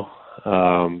 years now.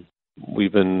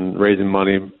 We've been raising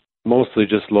money mostly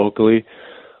just locally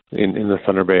in the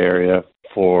Thunder Bay area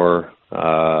for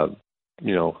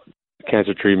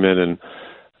cancer treatment and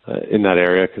in that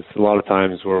area, because a lot of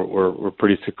times we're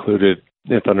pretty secluded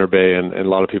in Thunder Bay, and a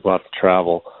lot of people have to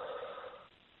travel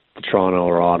to Toronto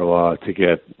or Ottawa to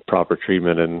get proper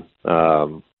treatment. And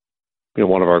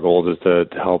one of our goals is to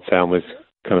help families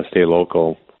kind of stay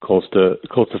local, close to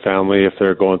family if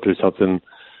they're going through something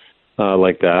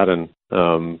like that. And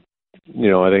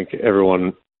I think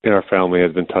everyone in our family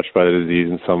has been touched by the disease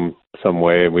in some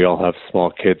way, and we all have small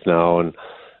kids now, and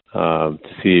to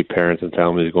see parents and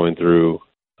families going through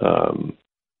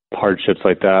hardships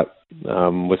like that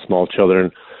with small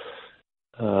children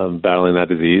battling that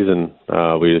disease, and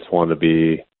we just want to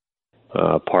be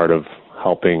part of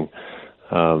helping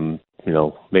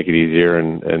make it easier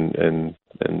and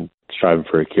striving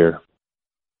for a cure.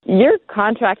 Your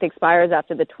contract expires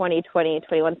after the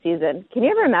 2020-21 season. Can you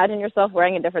ever imagine yourself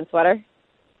wearing a different sweater?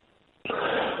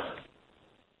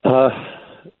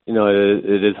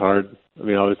 It is hard.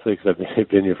 Obviously, because I've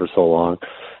been here for so long.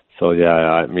 So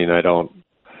yeah, I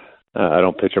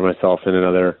don't picture myself in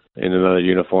another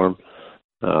uniform.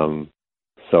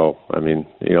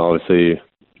 Obviously,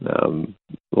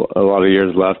 a lot of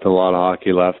years left, and a lot of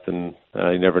hockey left, and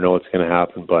you never know what's going to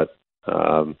happen. But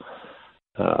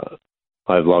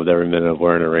I've loved every minute of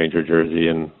wearing a Ranger jersey,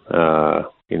 and I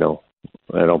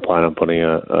don't plan on putting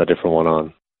a different one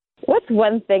on. What's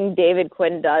one thing David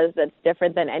Quinn does that's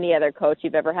different than any other coach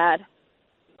you've ever had?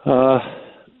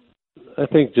 I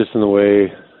think just in the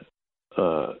way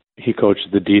he coaches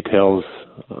the details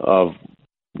of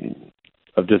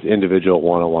just individual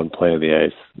one-on-one play on the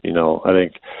ice. I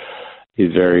think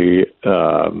he's very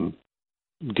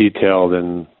detailed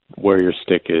in where your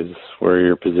stick is, where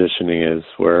your positioning is,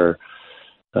 where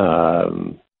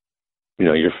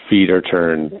your feet are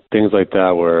turned, things like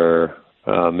that, where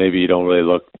maybe you don't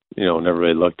really never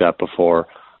really looked at before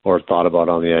or thought about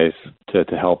on the ice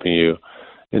to helping you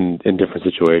in different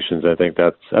situations. I think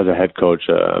that's, as a head coach,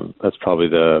 that's probably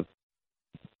the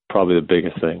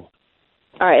biggest thing.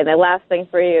 All right, and the last thing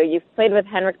for you, you've played with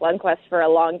Henrik Lundqvist for a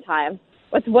long time.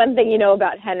 What's one thing you know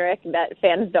about Henrik that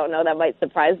fans don't know that might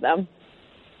surprise them?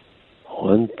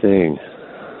 One thing,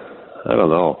 I don't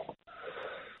know.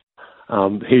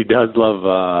 He does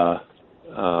love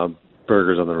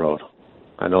burgers on the road.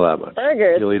 I know that much.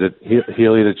 Burgers. He'll eat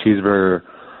a cheeseburger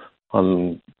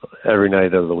on every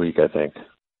night of the week, I think.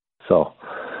 So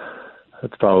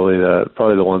that's probably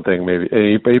the one thing. Maybe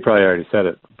he probably already said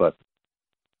it, but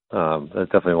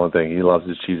that's definitely one thing. He loves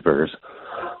his cheeseburgers.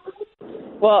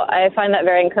 Well, I find that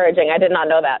very encouraging. I did not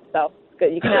know that, so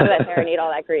good. You can have that hair and eat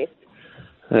all that grease.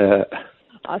 Yeah.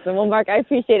 Awesome. Well, Mark, I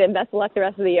appreciate it, and best of luck the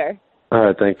rest of the year. All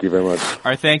right, thank you very much.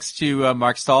 Our thanks to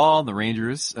Marc Staal, the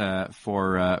Rangers,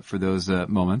 for those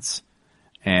moments.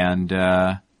 And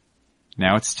now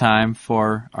it's time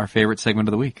for our favorite segment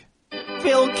of the week.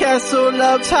 Phil Kessel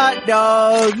loves hot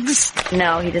dogs.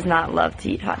 No, he does not love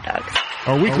to eat hot dogs.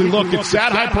 Our weekly look at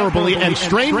sad hyperbole and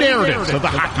strained narratives of the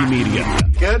hockey media.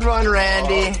 Good one,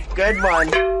 Randy. Good one.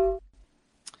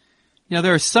 You know,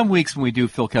 there are some weeks when we do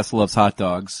Phil Kessel Loves Hot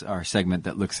Dogs, our segment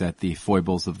that looks at the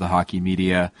foibles of the hockey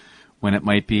media, when it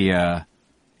might be a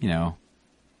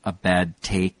bad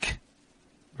take,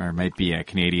 or it might be a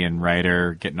Canadian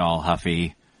writer getting all huffy.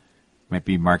 It might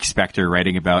be Mark Spector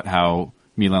writing about how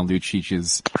Milan Lucic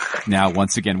is now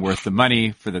once again worth the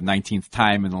money for the 19th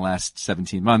time in the last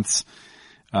 17 months,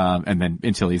 and then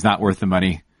until he's not worth the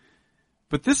money.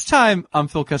 But this time on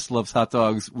Phil Kessel Loves Hot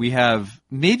Dogs, we have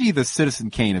maybe the Citizen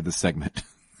Kane of the segment.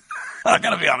 I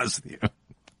gotta be honest with you.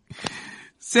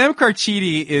 Sam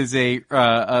Carchidi is a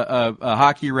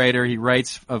hockey writer. He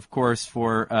writes, of course,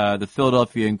 for the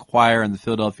Philadelphia Inquirer and the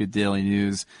Philadelphia Daily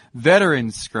News,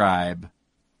 veteran scribe.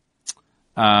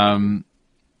 And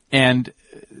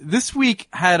this week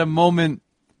had a moment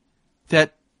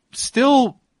that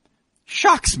still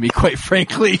shocks me, quite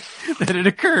frankly, that it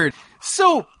occurred.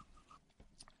 So,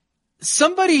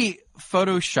 somebody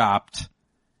photoshopped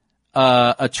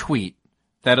a tweet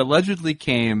that allegedly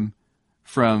came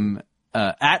from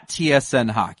at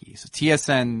TSN Hockey, so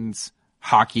TSN's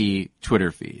hockey Twitter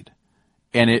feed,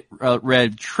 and it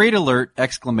read "Trade alert!" !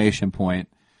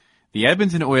 The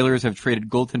Edmonton Oilers have traded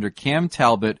goaltender Cam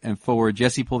Talbot and forward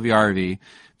Jesse Puljujarvi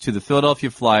to the Philadelphia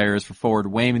Flyers for forward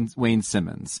Wayne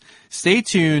Simmons. Stay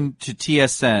tuned to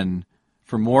TSN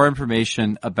for more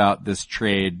information about this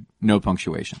trade. No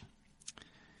punctuation.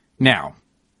 Now,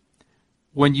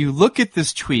 when you look at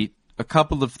this tweet, a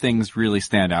couple of things really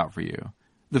stand out for you.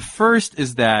 The first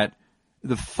is that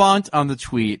the font on the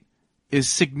tweet is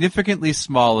significantly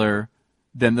smaller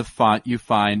than the font you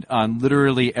find on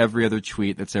literally every other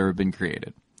tweet that's ever been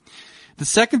created. The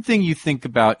second thing you think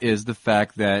about is the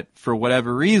fact that, for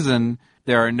whatever reason,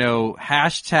 there are no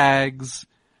hashtags.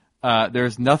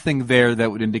 There's nothing there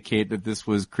that would indicate that this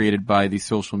was created by the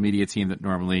social media team that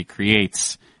normally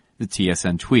creates the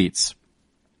TSN tweets.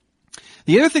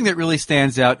 The other thing that really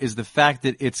stands out is the fact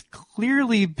that it's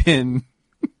clearly been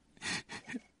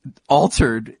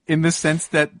altered in the sense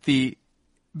that the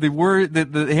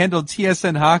handle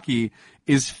TSN Hockey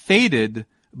is faded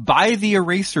by the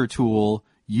eraser tool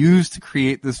used to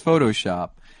create this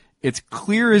Photoshop. It's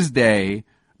clear as day.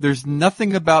 There's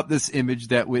nothing about this image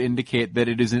that would indicate that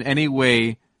it is in any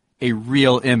way a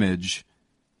real image.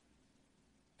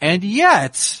 And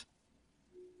yet,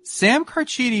 Sam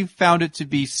Carchidi found it to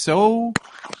be so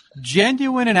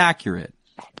genuine and accurate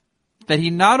that he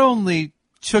not only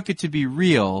took it to be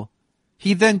real,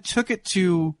 he then took it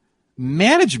to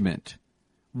management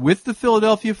with the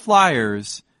Philadelphia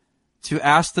Flyers to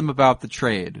ask them about the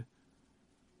trade,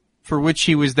 for which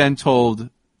he was then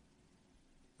told,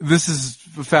 this is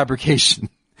a fabrication.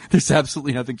 There's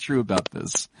absolutely nothing true about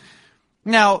this.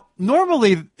 Now,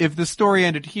 normally, if the story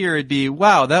ended here, it'd be,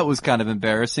 wow, that was kind of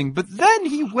embarrassing. But then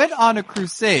he went on a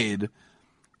crusade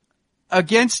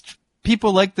against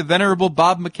people like the venerable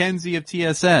Bob McKenzie of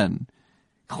TSN,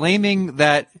 claiming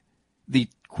that the,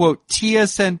 quote,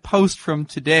 TSN post from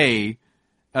today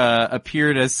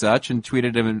appeared as such, and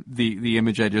tweeted him the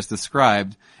image I just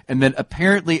described, and then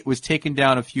apparently it was taken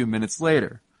down a few minutes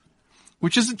later.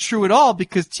 Which isn't true at all,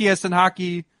 because TSN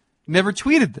Hockey never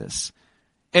tweeted this.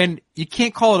 And you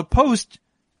can't call it a post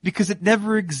because it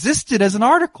never existed as an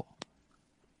article.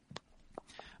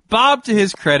 Bob, to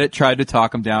his credit, tried to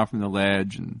talk him down from the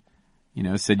ledge and,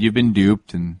 said you've been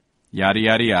duped and yada,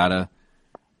 yada, yada.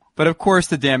 But of course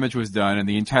the damage was done and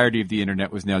the entirety of the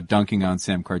internet was now dunking on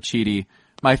Sam Carchidi.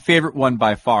 My favorite one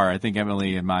by far, I think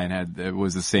Emily and mine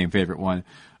was the same favorite one.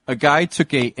 A guy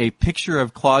took a picture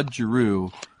of Claude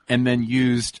Giroux and then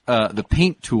used the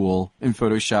paint tool in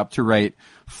Photoshop to write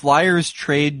Flyers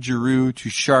trade Giroux to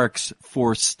Sharks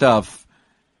for stuff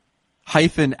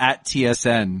 -at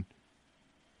TSN,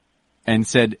 and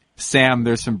said Sam,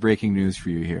 there's some breaking news for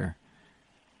you here.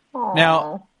 Aww.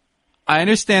 Now, I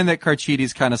understand that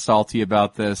Carchiti's kind of salty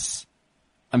about this.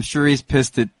 I'm sure he's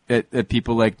pissed at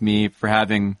people like me for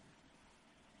having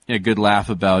a good laugh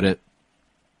about it.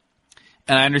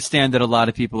 And I understand that a lot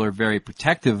of people are very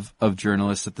protective of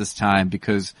journalists at this time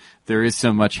because there is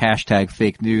so much hashtag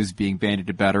fake news being bandied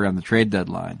about around the trade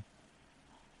deadline.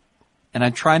 And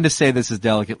I'm trying to say this as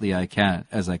delicately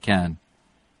as I can.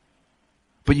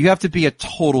 But you have to be a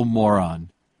total moron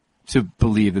to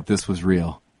believe that this was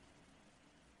real.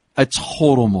 A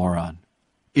total moron.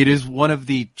 It is one of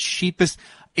the cheapest.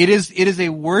 It is a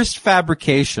worse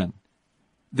fabrication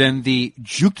than the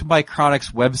Juked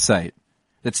Micronics website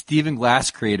that Stephen Glass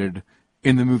created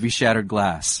in the movie Shattered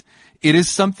Glass. It is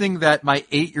something that my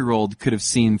 8-year-old could have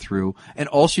seen through, and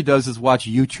all she does is watch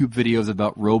YouTube videos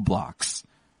about Roblox.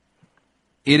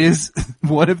 It is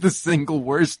one of the single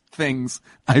worst things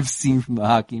I've seen from the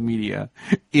hockey media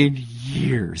in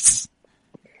years.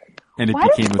 And it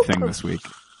became a thing this week.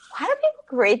 Why do people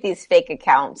create these fake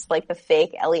accounts, like the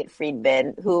fake Elliot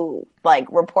Friedman, who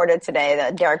reported today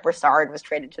that Derek Brassard was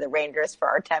traded to the Rangers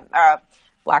for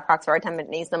Blackhawks for Artem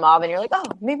Nislamov, and you're like, oh,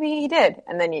 maybe he did.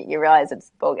 And then you realize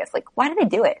it's bogus. Like, why do they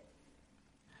do it?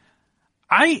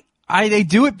 They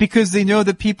do it because they know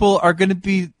that people are going to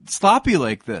be sloppy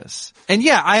like this. And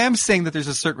yeah, I am saying that there's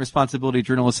a certain responsibility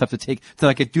journalists have to take to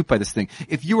not get duped by this thing.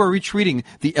 If you are retweeting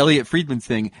the Elliot Friedman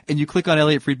thing and you click on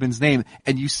Elliot Friedman's name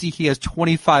and you see he has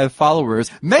 25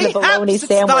 followers, mayhaps it's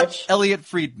not Elliot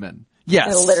Friedman.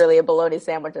 Yes. And literally a bologna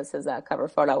sandwich is his cover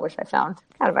photo, which I found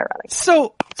kind of ironic.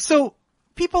 So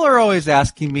people are always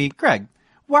asking me, Greg,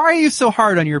 why are you so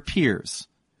hard on your peers?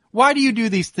 Why do you do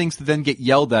these things to then get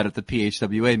yelled at the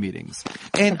PHWA meetings?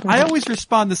 And I always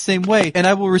respond the same way, and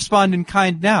I will respond in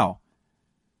kind now.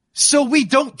 So we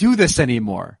don't do this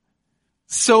anymore.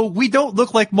 So we don't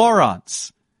look like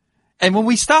morons. And when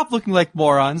we stop looking like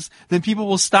morons, then people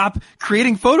will stop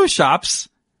creating Photoshops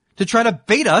to try to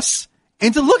bait us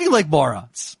into looking like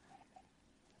morons.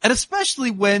 And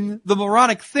especially when the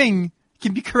moronic thing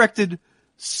can be corrected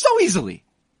so easily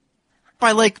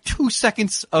by 2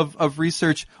 seconds of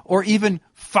research or even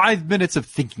 5 minutes of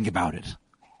thinking about it.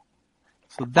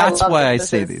 So that's why I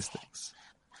say these things.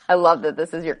 I love that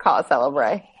this is your cause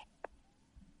celebrate.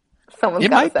 Someone's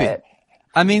got to say it.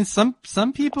 I mean, some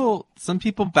people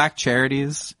back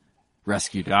charities,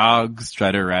 rescue dogs,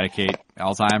 try to eradicate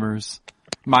Alzheimer's.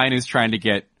 Mine is trying to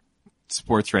get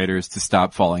sports writers to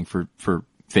stop falling for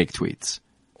fake tweets.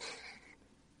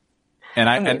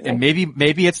 And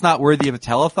maybe it's not worthy of a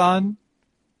telethon,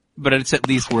 but it's at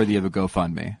least worthy of a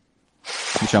GoFundMe,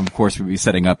 which I'm, of course, will be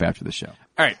setting up after the show.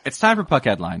 All right, it's time for Puck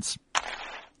Headlines.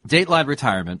 Dateline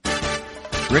retirement.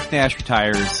 Rick Nash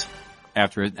retires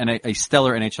after a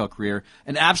stellar NHL career.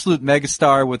 An absolute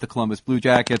megastar with the Columbus Blue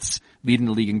Jackets, leading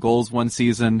the league in goals one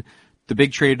season. The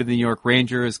big trade to the New York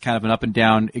Rangers, kind of an up and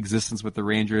down existence with the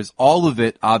Rangers. All of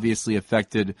it obviously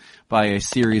affected by a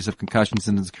series of concussions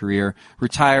in his career.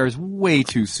 Retires way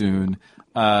too soon.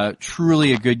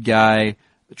 Truly a good guy.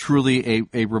 Truly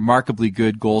a remarkably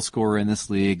good goal scorer in this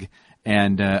league,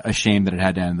 and a shame that it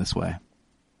had to end this way.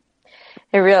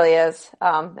 It really is.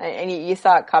 And you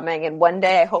saw it coming. And one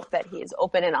day I hope that he is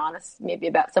open and honest maybe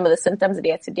about some of the symptoms that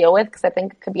he has to deal with, because I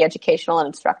think it could be educational and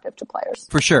instructive to players.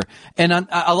 For sure. And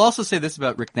I'll also say this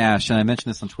about Rick Nash, and I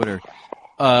mentioned this on Twitter.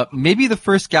 Maybe the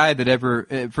first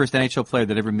NHL player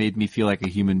that ever made me feel like a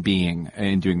human being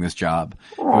in doing this job.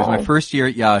 It was my first year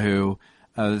at Yahoo.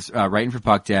 I was writing for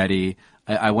Puck Daddy.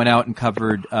 I went out and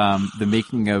covered the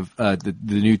making of the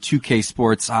new 2K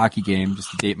Sports hockey game,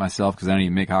 just to date myself because I don't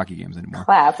even make hockey games anymore.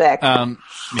 Classic. Yeah,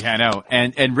 I know.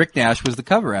 And Rick Nash was the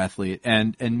cover athlete,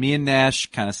 and me and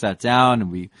Nash kind of sat down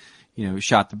and we,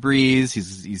 shot the breeze.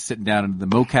 He's sitting down in the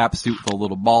mocap suit with the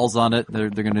little balls on it. They're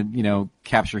gonna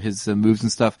capture his moves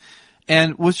and stuff.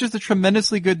 And was just a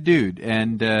tremendously good dude,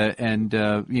 and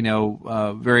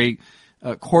very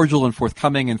cordial and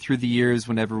forthcoming. And through the years,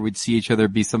 whenever we'd see each other,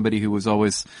 be somebody who was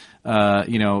always,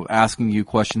 asking you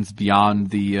questions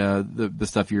beyond the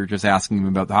stuff you were just asking him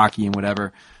about the hockey and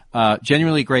whatever.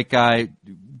 Genuinely great guy,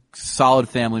 solid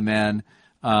family man.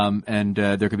 And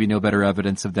there could be no better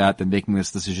evidence of that than making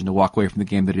this decision to walk away from the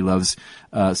game that he loves,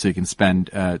 so he can spend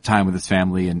time with his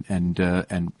family and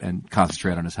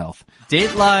concentrate on his health.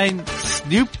 Dateline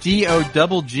Snoop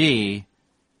D-O-double-G,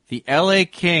 the LA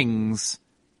Kings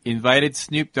invited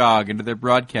Snoop Dogg into their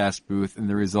broadcast booth, and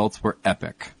the results were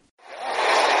epic.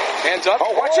 Hands up.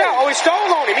 Oh, watch out. Oh, he stole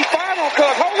on him. He fired on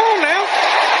Cuz. Hold on now.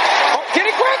 Oh, get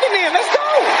it cracking then. Let's go.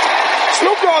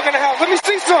 Snoop Dogg in the house. Let me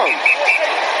see some.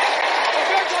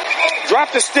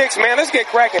 Drop the sticks, man. Let's get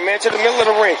cracking, man, to the middle of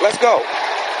the rink. Let's go.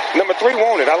 Number 3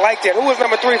 wanted. I like that. Who was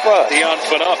number 3 for us? Dion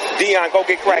Phaneuf. Dion, go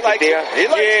get cracking, Dion.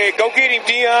 Yeah, go get him,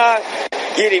 Dion.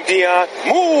 Get him, Dion.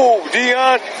 Move,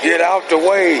 Dion. Get out the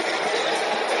way.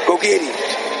 Go get him.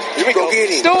 Go get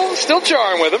him. Still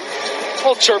jarring with him. A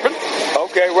little chirping.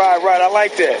 Okay, right. I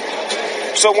like that.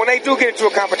 So when they do get into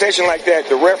a competition like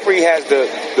that, the referee has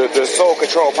the sole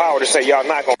control power to say, y'all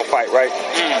not going to fight, right?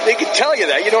 They can tell you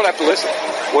that. You don't have to listen.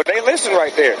 Well, they listen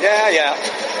right there. Yeah.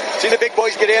 See the big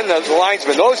boys get in, the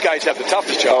linesmen. Those guys have the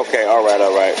toughest job. Okay, all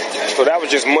right. So that was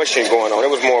just mushing going on.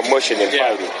 It was more mushing than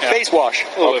fighting. Yeah. Face wash.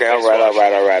 Okay, all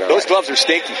right. Those gloves are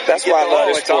stinky. That's why I love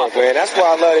this sport, man. That's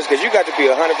why I love this, because you got to be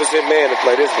 100% man to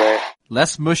play this, man.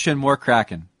 Less mush and more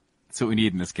cracking. That's what we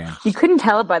need in this game. You couldn't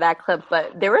tell it by that clip,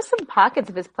 but there were some pockets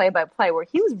of his play-by-play where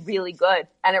he was really good.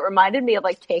 And it reminded me of,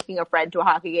 like, taking a friend to a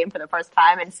hockey game for the first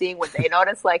time and seeing what they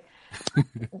noticed. Like,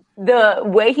 the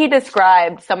way he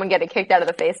described someone getting kicked out of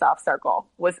the face-off circle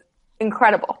was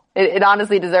incredible. It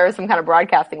honestly deserves some kind of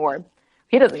broadcasting award.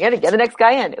 He doesn't get it. Get the next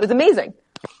guy in. It was amazing.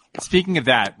 Speaking of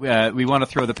that, we want to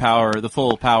throw the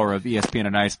full power of ESPN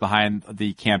and Ice behind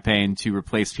the campaign to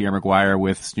replace Pierre Maguire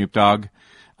with Snoop Dogg.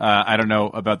 I don't know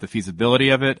about the feasibility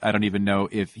of it. I don't even know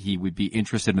if he would be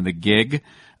interested in the gig.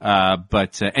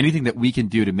 But anything that we can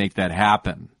do to make that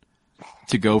happen,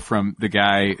 to go from the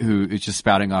guy who is just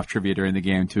spouting off trivia during the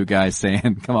game to a guy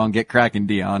saying, come on, get cracking,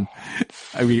 Dion.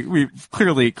 We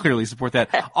clearly support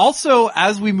that. Also,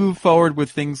 as we move forward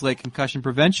with things like concussion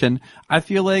prevention, I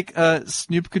feel like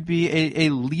Snoop could be a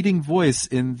leading voice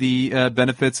in the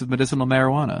benefits of medicinal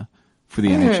marijuana for the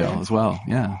NHL as well.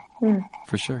 Yeah,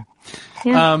 for sure.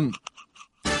 Yeah.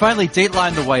 Finally,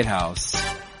 Dateline the White House.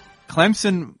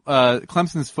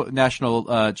 Clemson's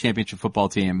national championship football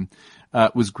team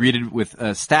was greeted with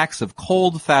stacks of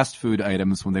cold fast food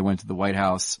items when they went to the White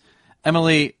House.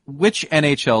 Emily, which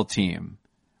NHL team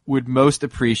would most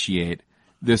appreciate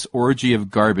this orgy of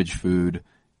garbage food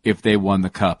if they won the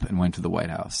cup and went to the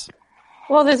White House?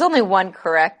 Well, there's only one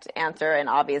correct answer, an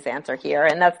obvious answer here,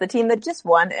 and that's the team that just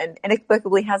won and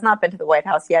inexplicably has not been to the White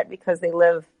House yet because they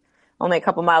live only a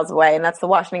couple miles away, and that's the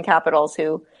Washington Capitals,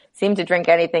 who seem to drink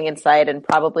anything in sight and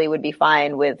probably would be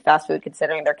fine with fast food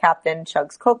considering their captain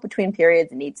chugs Coke between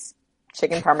periods and eats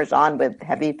chicken parmesan with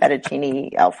heavy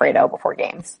fettuccine Alfredo before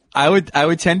games. I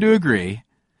would tend to agree.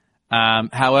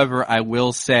 However, I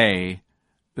will say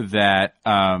that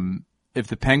if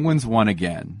the Penguins won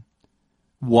again,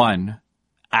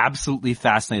 absolutely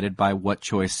fascinated by what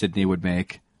choice Sidney would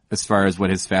make as far as what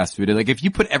his fast food is. Like, if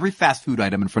you put every fast food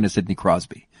item in front of Sidney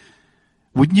Crosby,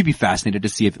 wouldn't you be fascinated to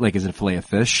see if, like, is it a filet of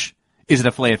fish? Is it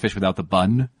a filet of fish without the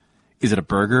bun? Is it a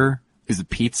burger? Is it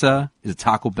pizza? Is it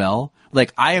Taco Bell?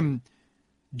 Like, I am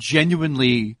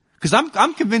genuinely, cause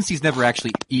I'm convinced he's never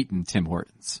actually eaten Tim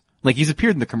Hortons. Like, he's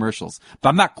appeared in the commercials, but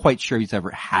I'm not quite sure he's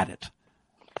ever had it.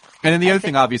 And then the other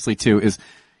thing, obviously, too, is,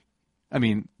 I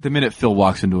mean, the minute Phil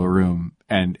walks into a room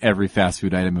and every fast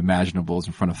food item imaginable is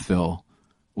in front of Phil,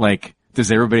 like,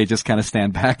 does everybody just kind of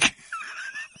stand back?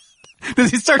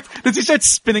 Does he start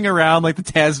spinning around like the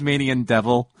Tasmanian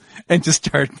devil and just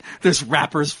there's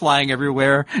wrappers flying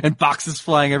everywhere and boxes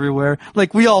flying everywhere?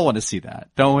 Like, we all want to see that,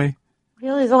 don't we?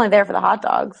 Well, he's only there for the hot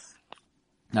dogs.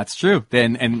 That's true.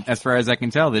 And as far as I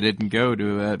can tell, they didn't go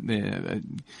to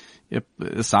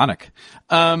Sonic.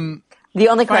 The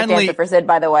only correct answer for Sid,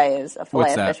 by the way, is a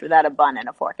fillet of fish without a bun and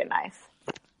a fork and knife.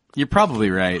 You're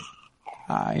probably right.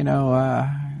 I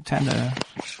tend to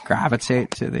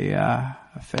gravitate to the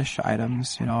fish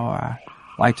items.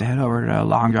 Like to head over to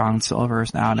Long John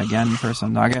Silver's now and again for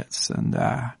some nuggets, and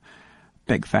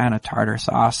big fan of tartar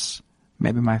sauce.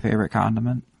 Maybe my favorite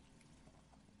condiment.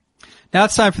 Now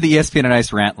it's time for the ESPN and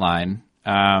Ice rant line.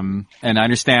 And I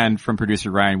understand from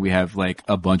producer Ryan we have like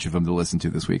a bunch of them to listen to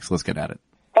this week, so let's get at it.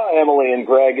 Hi, Emily and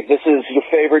Greg. This is your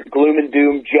favorite gloom and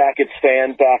doom Jackets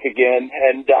fan back again.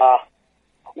 And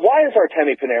why is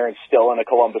Artemi Panarin still in a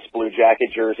Columbus Blue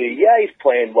Jacket jersey? Yeah, he's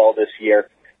playing well this year,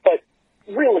 but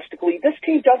realistically, this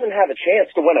team doesn't have a chance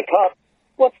to win a cup.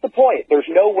 What's the point? There's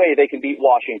no way they can beat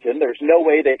Washington. There's no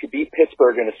way they could beat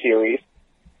Pittsburgh in a series.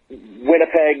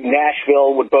 Winnipeg,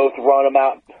 Nashville would both run them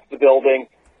out the building.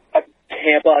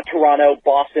 Tampa, Toronto,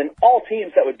 Boston, all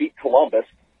teams that would beat Columbus.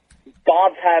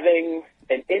 Bob's having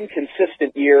an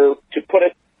inconsistent year, to put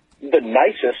it the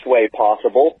nicest way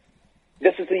possible.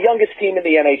 This is the youngest team in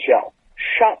the NHL.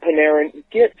 Shot Panarin,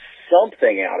 get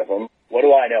something out of him. What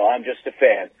do I know? I'm just a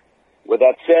fan. With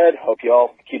that said, hope you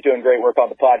all keep doing great work on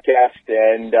the podcast,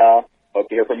 and hope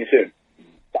to hear from you soon.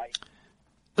 Bye.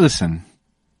 Listen,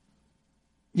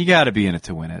 you got to be in it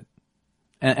to win it.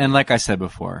 And like I said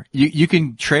before, you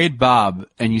can trade Bob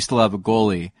and you still have a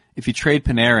goalie. If you trade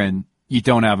Panarin, you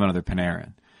don't have another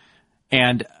Panarin.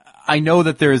 And I know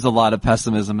that there is a lot of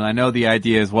pessimism, and I know the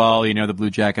idea is, well, the Blue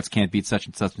Jackets can't beat such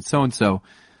and such and so-and-so.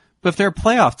 But if they're a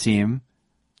playoff team,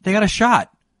 they got a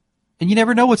shot. And you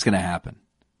never know what's going to happen.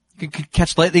 You could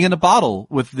catch lightning in a bottle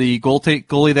with the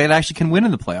goalie that actually can win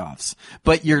in the playoffs.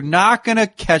 But you're not going to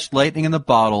catch lightning in the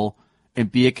bottle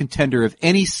and be a contender of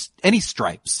any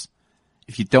stripes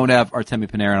if you don't have Artemi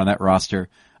Panarin on that roster.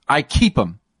 I keep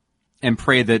him and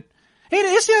pray that. Hey,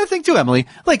 here's the other thing too, Emily.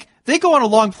 Like, they go on a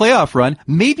long playoff run.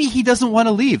 Maybe he doesn't want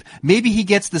to leave. Maybe he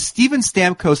gets the Steven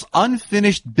Stamkos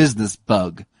unfinished business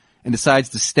bug and decides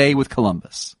to stay with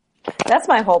Columbus. That's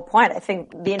my whole point. I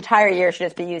think the entire year should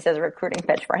just be used as a recruiting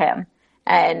pitch for him.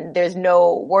 And there's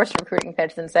no worse recruiting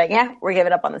pitch than saying, yeah, we're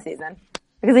giving up on the season.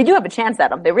 Because they do have a chance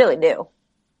at him. They really do.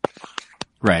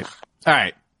 Right. All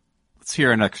right. Let's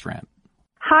hear our next rant.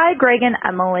 Hi, Greg and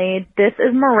Emily. This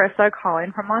is Marissa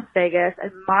calling from Las Vegas,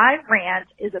 and my rant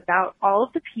is about all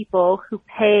of the people who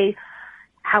pay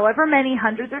however many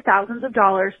hundreds or thousands of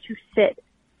dollars to sit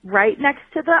right next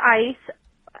to the ice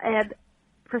and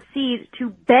proceed to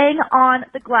bang on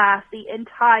the glass the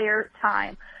entire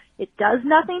time. It does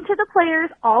nothing to the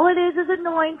players. All it is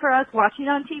annoying for us watching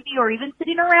on TV or even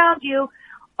sitting around you.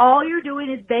 All you're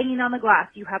doing is banging on the glass.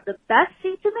 You have the best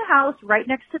seats in the house right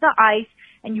next to the ice,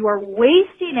 and you are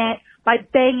wasting it by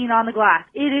banging on the glass.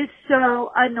 It is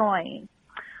so annoying.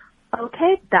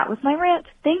 Okay, that was my rant.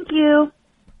 Thank you.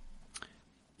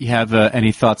 You have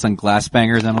any thoughts on glass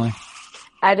bangers, Emily?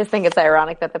 I just think it's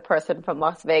ironic that the person from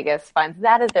Las Vegas finds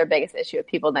that as their biggest issue of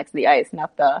people next to the ice,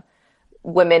 not the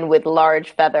women with large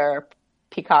feather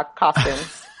peacock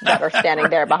costumes that are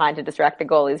standing there behind to distract the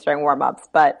goalies during warm-ups.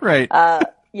 But right.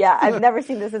 Yeah, I've never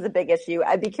seen this as a big issue.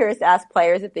 I'd be curious to ask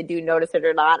players if they do notice it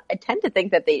or not. I tend to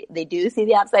think that they do see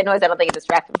the outside noise. I don't think it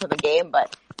distracts them from the game,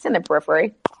 but it's in their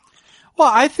periphery. Well,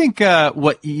 I think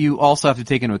what you also have to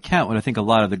take into account, what I think a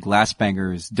lot of the glass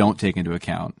bangers don't take into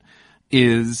account,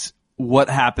 is what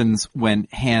happens when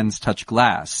hands touch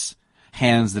glass.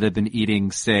 Hands that have been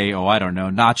eating, say,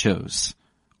 nachos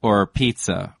or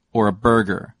pizza or a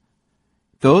burger.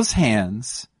 Those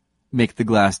hands make the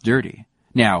glass dirty.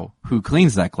 Now, who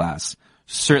cleans that glass?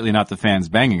 Certainly not the fans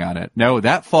banging on it. No,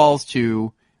 that falls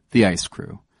to the ice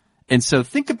crew. And so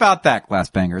think about that, glass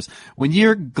bangers. When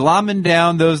you're glomming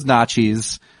down those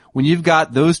nachos, when you've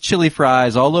got those chili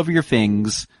fries all over your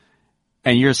fingers,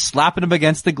 and you're slapping them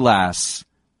against the glass,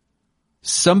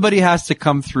 somebody has to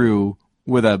come through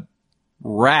with a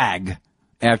rag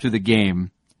after the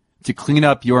game to clean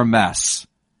up your mess.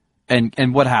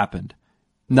 And what happened?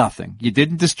 Nothing. You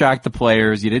didn't distract the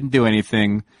players. You didn't do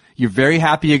anything. You're very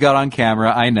happy you got on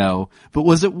camera, I know. But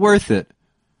was it worth it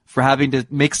for having to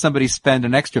make somebody spend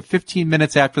an extra 15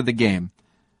 minutes after the game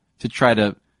to try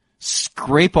to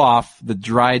scrape off the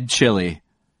dried chili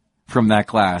from that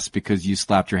glass because you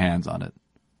slapped your hands on it?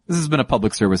 This has been a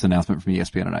public service announcement from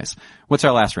ESPN on Ice. What's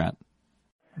our last rant?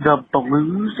 The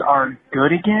Blues are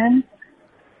good again.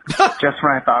 Just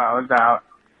when I thought I was out,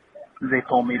 they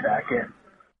pulled me back in.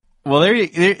 Well,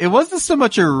 it wasn't so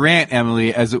much a rant,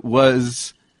 Emily, as it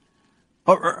was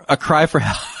a cry for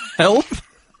help.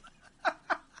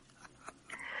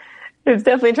 It was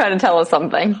definitely trying to tell us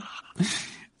something.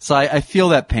 So I feel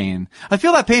that pain. I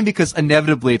feel that pain because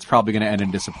inevitably it's probably going to end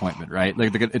in disappointment, right?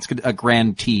 Like it's a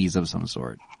grand tease of some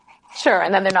sort. Sure,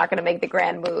 and then they're not going to make the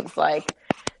grand moves like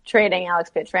trading Alex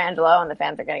Pietrangelo, and the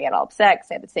fans are going to get all upset because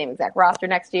they have the same exact roster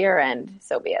next year, and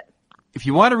so be it. If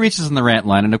you want to reach us on the rant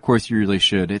line, and of course you really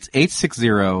should, it's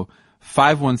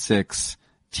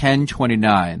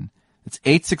 860-516-1029. It's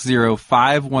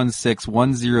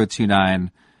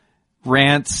 860-516-1029.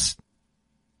 Rants,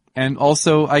 and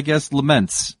also, I guess,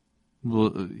 laments.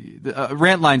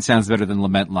 Rant line sounds better than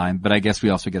lament line, but I guess we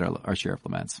also get our share of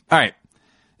laments. All right.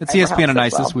 It's ESPN on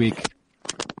Ice this week.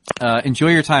 Enjoy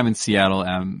your time in Seattle.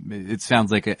 It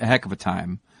sounds like a heck of a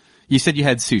time. You said you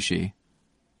had sushi.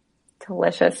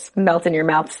 Delicious, melt in your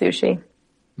mouth sushi.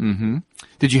 Mm-hmm.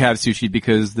 Did you have sushi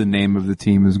because the name of the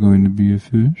team is going to be a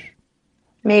fish?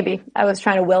 Maybe. I was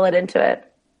trying to will it into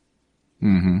it.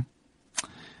 Mm-hmm.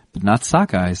 But not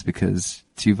sockeyes because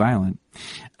too violent.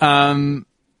 Or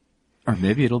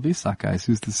maybe it'll be sockeyes.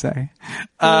 Who's to say?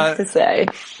 Who's to say?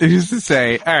 Who's to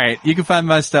say? All right. You can find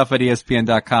my stuff at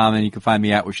ESPN.com, and you can find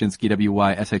me at Wyshynski,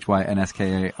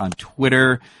 WYSHYNSKA on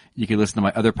Twitter. You can listen to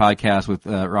my other podcast with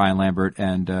Ryan Lambert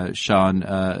and Sean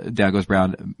Down Goes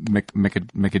Brown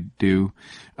McAdoo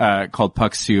called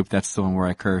Puck Soup. That's the one where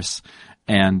I curse.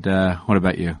 And what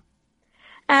about you?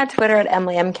 At Twitter at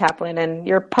Emily M. Kaplan. And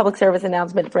your public service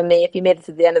announcement from me, if you made it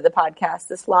to the end of the podcast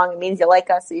this long, it means you like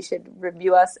us, so you should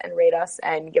review us and rate us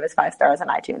and give us 5 stars on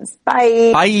iTunes.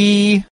 Bye. Bye.